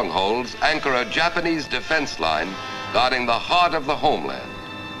strongholds anchor a Japanese defense line guarding the heart of the homeland.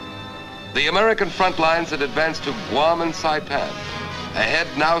 The American front lines had advanced to Guam and Saipan. Ahead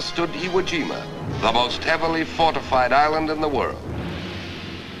now stood Iwo Jima, the most heavily fortified island in the world.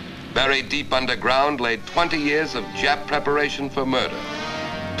 Buried deep underground lay 20 years of Jap preparation for murder.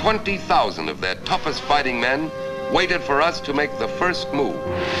 20,000 of their toughest fighting men waited for us to make the first move.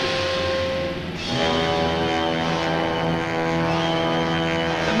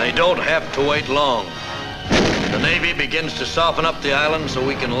 And they don't have to wait long. The Navy begins to soften up the island so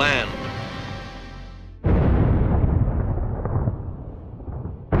we can land.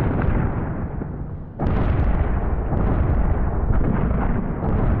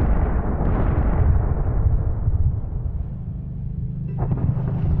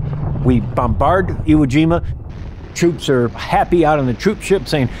 We bombard Iwo Jima. Troops are happy out on the troop ship,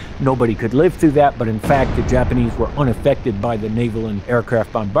 saying nobody could live through that, but in fact the Japanese were unaffected by the naval and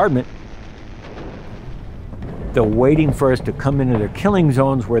aircraft bombardment. They're waiting for us to come into their killing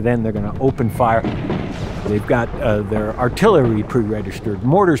zones, where then they're going to open fire. They've got their artillery pre-registered,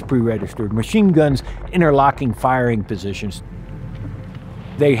 mortars pre-registered, machine guns, interlocking firing positions.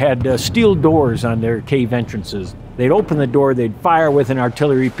 They had steel doors on their cave entrances. They'd open the door, they'd fire with an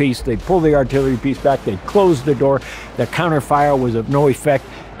artillery piece, they'd pull the artillery piece back, they'd close the door, the counterfire was of no effect,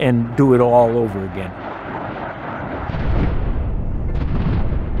 and do it all over again.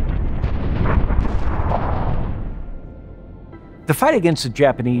 The fight against the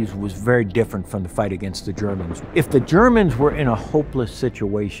Japanese was very different from the fight against the Germans. If the Germans were in a hopeless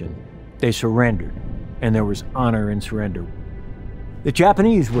situation, they surrendered, and there was honor in surrender. The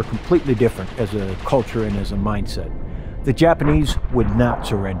Japanese were completely different as a culture and as a mindset. The Japanese would not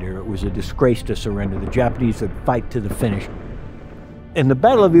surrender. It was a disgrace to surrender. The Japanese would fight to the finish. In the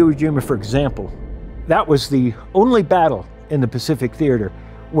Battle of Iwo Jima, for example, that was the only battle in the Pacific theater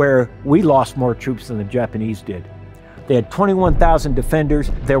where we lost more troops than the Japanese did. They had 21,000 defenders.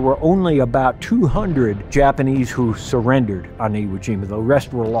 There were only about 200 Japanese who surrendered on Iwo Jima. The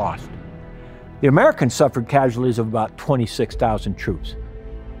rest were lost. The Americans suffered casualties of about 26,000 troops.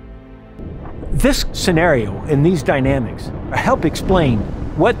 This scenario and these dynamics help explain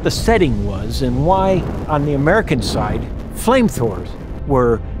what the setting was and why, on the American side, flamethrowers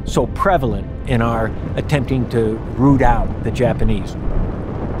were so prevalent in our attempting to root out the Japanese.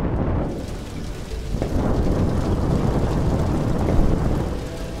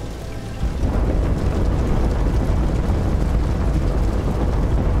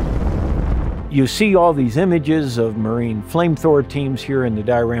 You see all these images of Marine flamethrower teams here in the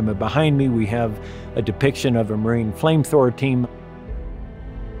diorama behind me. We have a depiction of a Marine flamethrower team.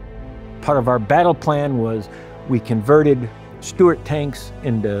 Part of our battle plan was we converted Stuart tanks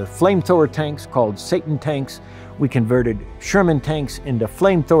into flamethrower tanks called Satan tanks. We converted Sherman tanks into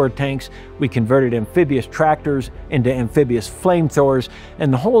flamethrower tanks. We converted amphibious tractors into amphibious flamethrowers.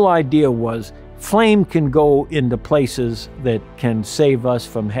 And the whole idea was flame can go into places that can save us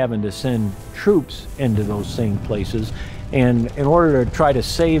from having to send troops into those same places. And in order to try to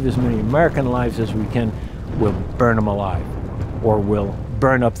save as many American lives as we can, we'll burn them alive, or we'll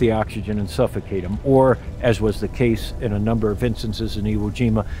burn up the oxygen and suffocate them. Or, as was the case in a number of instances in Iwo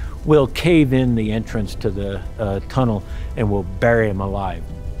Jima, we'll cave in the entrance to the tunnel and we'll bury them alive.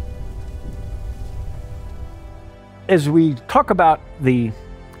 As we talk about the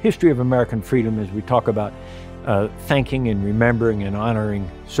history of American freedom, as we talk about thanking and remembering and honoring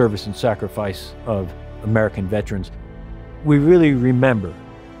service and sacrifice of American veterans, we really remember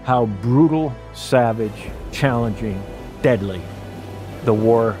how brutal, savage, challenging, deadly the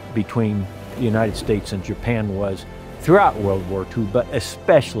war between the United States and Japan was throughout World War II, but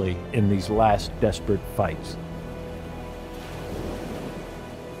especially in these last desperate fights.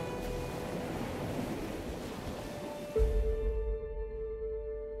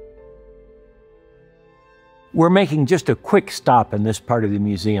 We're making just a quick stop in this part of the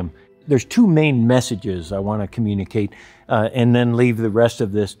museum. There's two main messages I want to communicate and then leave the rest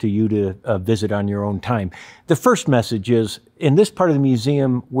of this to you to visit on your own time. The first message is, in this part of the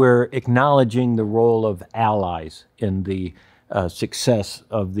museum, we're acknowledging the role of allies in the success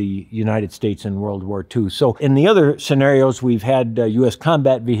of the United States in World War II. So in the other scenarios, we've had U.S.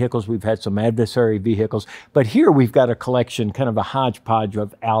 combat vehicles, we've had some adversary vehicles, but here we've got a collection, kind of a hodgepodge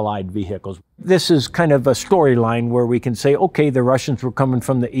of Allied vehicles. This is kind of a storyline where we can say, okay, the Russians were coming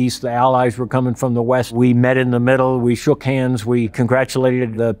from the east, the Allies were coming from the west. We met in the middle, we shook hands, we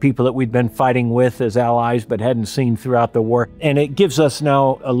congratulated the people that we'd been fighting with as allies but hadn't seen throughout the war. And it gives us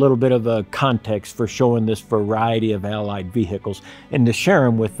now a little bit of a context for showing this variety of Allied vehicles and to share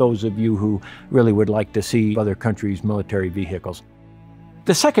them with those of you who really would like to see other countries' military vehicles.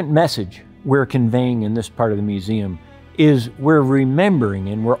 The second message we're conveying in this part of the museum is we're remembering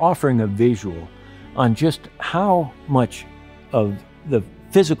and we're offering a visual on just how much of the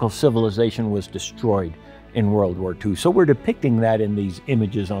physical civilization was destroyed in World War II. So we're depicting that in these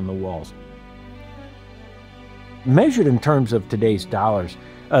images on the walls. Measured in terms of today's dollars,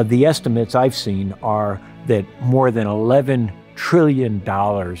 the estimates I've seen are that more than $11 trillion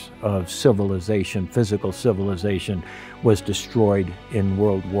of civilization, physical civilization, was destroyed in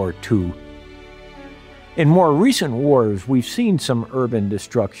World War II. In more recent wars, we've seen some urban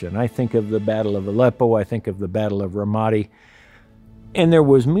destruction. I think of the Battle of Aleppo, I think of the Battle of Ramadi. And there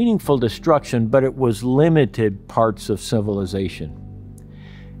was meaningful destruction, but it was limited parts of civilization.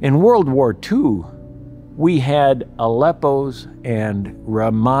 In World War II, we had Aleppos and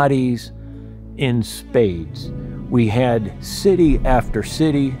Ramadis in spades. We had city after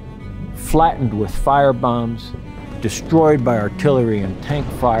city flattened with fire bombs, destroyed by artillery and tank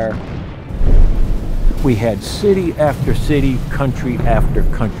fire. We had city after city, country after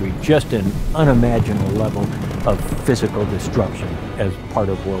country, just an unimaginable level of physical destruction as part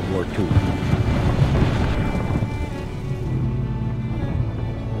of World War II.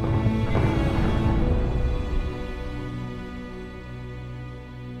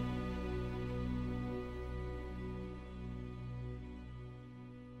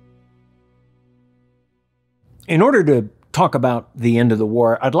 In order to talk about the end of the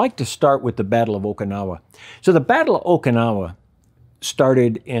war, I'd like to start with the Battle of Okinawa. So the Battle of Okinawa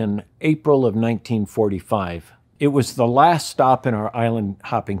started in April of 1945. It was the last stop in our island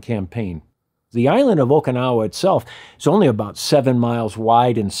hopping campaign. The island of Okinawa itself is only about 7 miles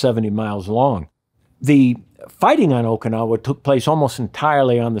wide and 70 miles long. The fighting on Okinawa took place almost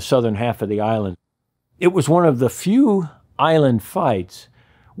entirely on the southern half of the island. It was one of the few island fights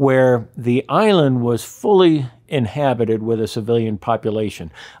where the island was fully inhabited with a civilian population.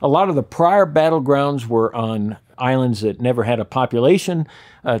 A lot of the prior battlegrounds were on islands that never had a population.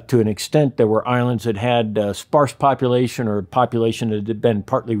 To an extent, there were islands that had sparse population or population that had been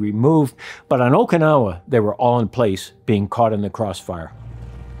partly removed. But on Okinawa, they were all in place, being caught in the crossfire.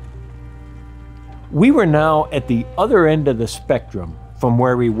 We were now at the other end of the spectrum from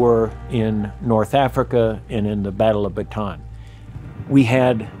where we were in North Africa and in the Battle of Bataan. We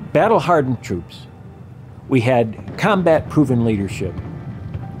had battle-hardened troops. We had combat-proven leadership.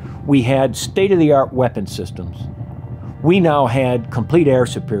 We had state-of-the-art weapon systems. We now had complete air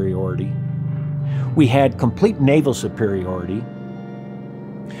superiority. We had complete naval superiority.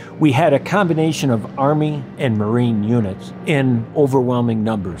 We had a combination of Army and Marine units in overwhelming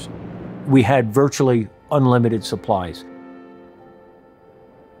numbers. We had virtually unlimited supplies.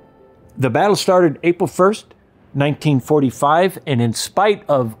 The battle started April 1st, 1945, and in spite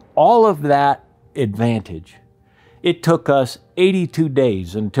of all of that advantage, it took us 82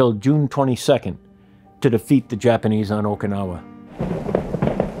 days until June 22nd to defeat the Japanese on Okinawa.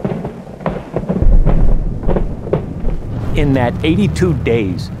 In that 82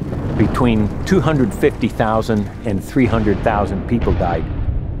 days, between 250,000 and 300,000 people died.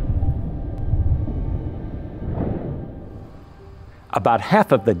 About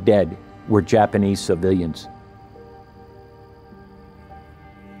half of the dead were Japanese civilians.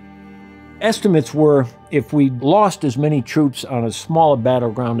 Estimates were, if we lost as many troops on as small a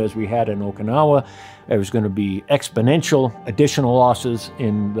battleground as we had in Okinawa, there was going to be exponential additional losses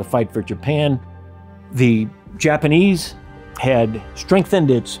in the fight for Japan. The Japanese had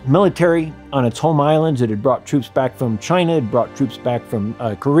strengthened its military on its home islands. It had brought troops back from China, it brought troops back from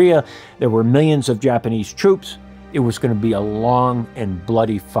Korea. There were millions of Japanese troops. It was going to be a long and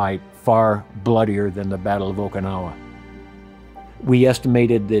bloody fight, far bloodier than the Battle of Okinawa. We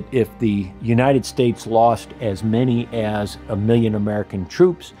estimated that if the United States lost as many as 1 million American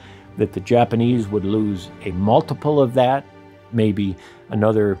troops, that the Japanese would lose a multiple of that. maybe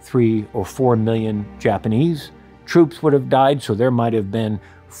another 3 or 4 million Japanese troops would have died, so there might have been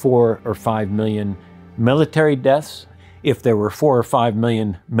 4 or 5 million military deaths. If there were 4 or 5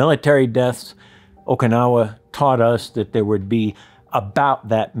 million military deaths, Okinawa taught us that there would be about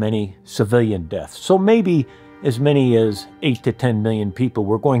that many civilian deaths. So maybe as many as 8 to 10 million people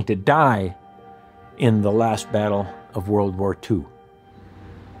were going to die in the last battle of World War II.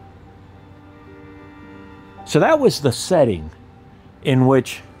 So that was the setting in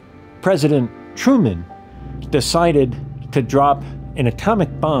which President Truman decided to drop an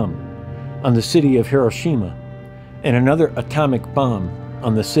atomic bomb on the city of Hiroshima and another atomic bomb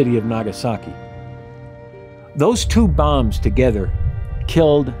on the city of Nagasaki. Those two bombs together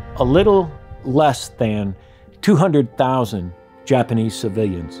killed a little less than 200,000 Japanese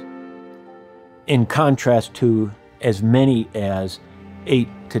civilians, in contrast to as many as 8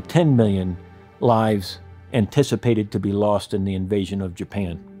 to 10 million lives anticipated to be lost in the invasion of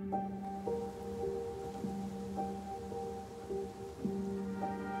Japan.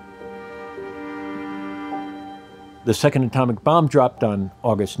 The second atomic bomb dropped on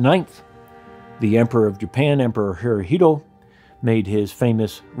August 9th. The Emperor of Japan, Emperor Hirohito, made his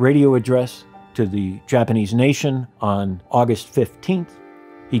famous radio address to the Japanese nation on August 15th.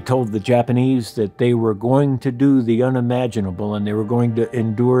 He told the Japanese that they were going to do the unimaginable and they were going to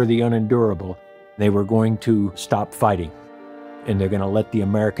endure the unendurable. They were going to stop fighting and they're going to let the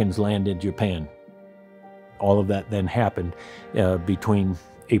Americans land in Japan. All of that then happened between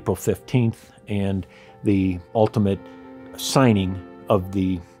April 15th and the ultimate signing of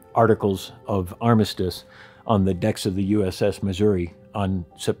the Articles of Armistice on the decks of the USS Missouri on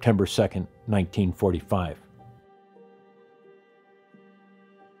September 2nd, 1945.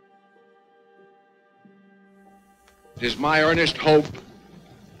 It is my earnest hope,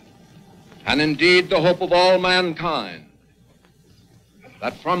 and indeed the hope of all mankind,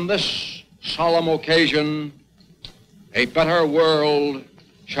 that from this solemn occasion a better world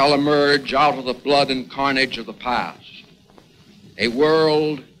shall emerge out of the blood and carnage of the past. A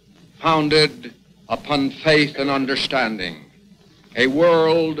world founded upon faith and understanding. A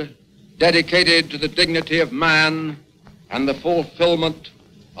world dedicated to the dignity of man and the fulfillment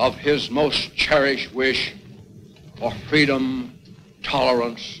of his most cherished wish for freedom,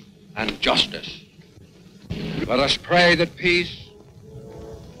 tolerance, and justice. Let us pray that peace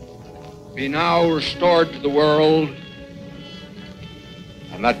be now restored to the world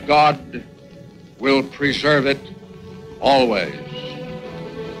and that God will preserve it always.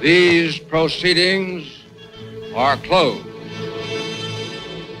 These proceedings are closed.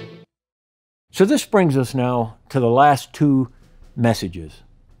 So this brings us now to the last two messages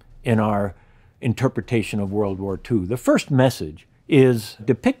in our interpretation of World War II. The first message is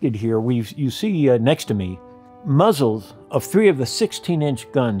depicted here. You see next to me muzzles of 3 of the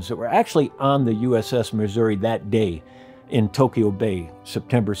 16-inch guns that were actually on the USS Missouri that day in Tokyo Bay,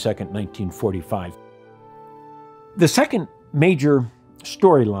 September 2nd, 1945. The second major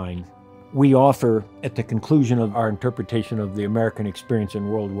storyline we offer at the conclusion of our interpretation of the American experience in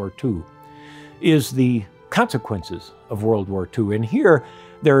World War II is the consequences of World War II. And here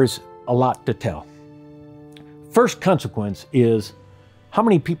there's a lot to tell. First consequence is how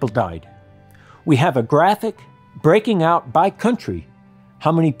many people died. We have a graphic breaking out by country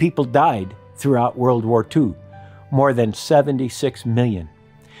how many people died throughout World War II. More than 76 million.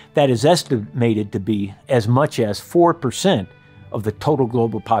 That is estimated to be as much as 4% of the total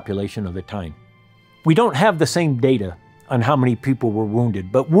global population of the time. We don't have the same data on how many people were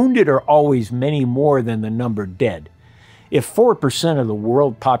wounded, but wounded are always many more than the number dead. If 4% of the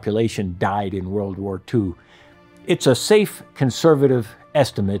world population died in World War II, it's a safe conservative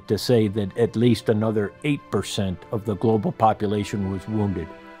estimate to say that at least another 8% of the global population was wounded.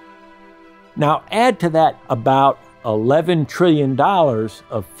 Now add to that about $11 trillion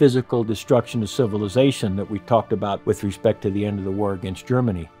of physical destruction of civilization that we talked about with respect to the end of the war against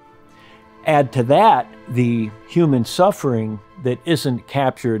Germany. Add to that the human suffering that isn't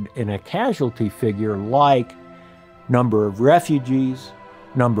captured in a casualty figure, like number of refugees,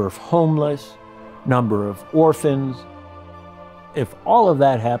 number of homeless, number of orphans. If all of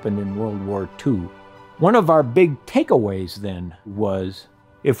that happened in World War II, one of our big takeaways then was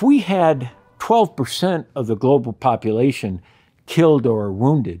if we had 12% of the global population killed or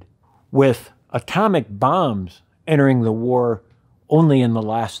wounded, with atomic bombs entering the war only in the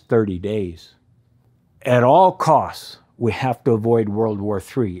last 30 days. At all costs, we have to avoid World War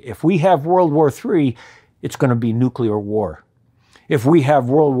III. If we have World War III, it's going to be nuclear war. If we have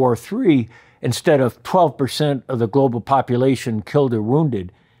World War III, instead of 12% of the global population killed or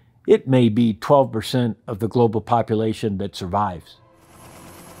wounded, it may be 12% of the global population that survives.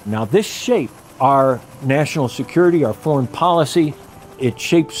 Now this shaped our national security, our foreign policy. It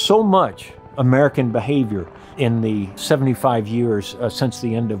shaped so much American behavior in the 75 years since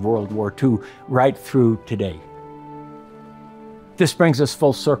the end of World War II, right through today. This brings us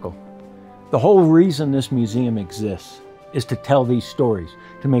full circle. The whole reason this museum exists is to tell these stories,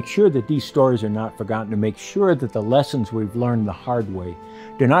 to make sure that these stories are not forgotten, to make sure that the lessons we've learned the hard way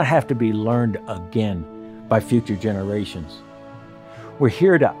do not have to be learned again by future generations. We're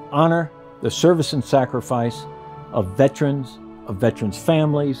here to honor the service and sacrifice of veterans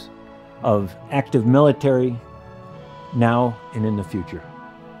families, of active military, now and in the future.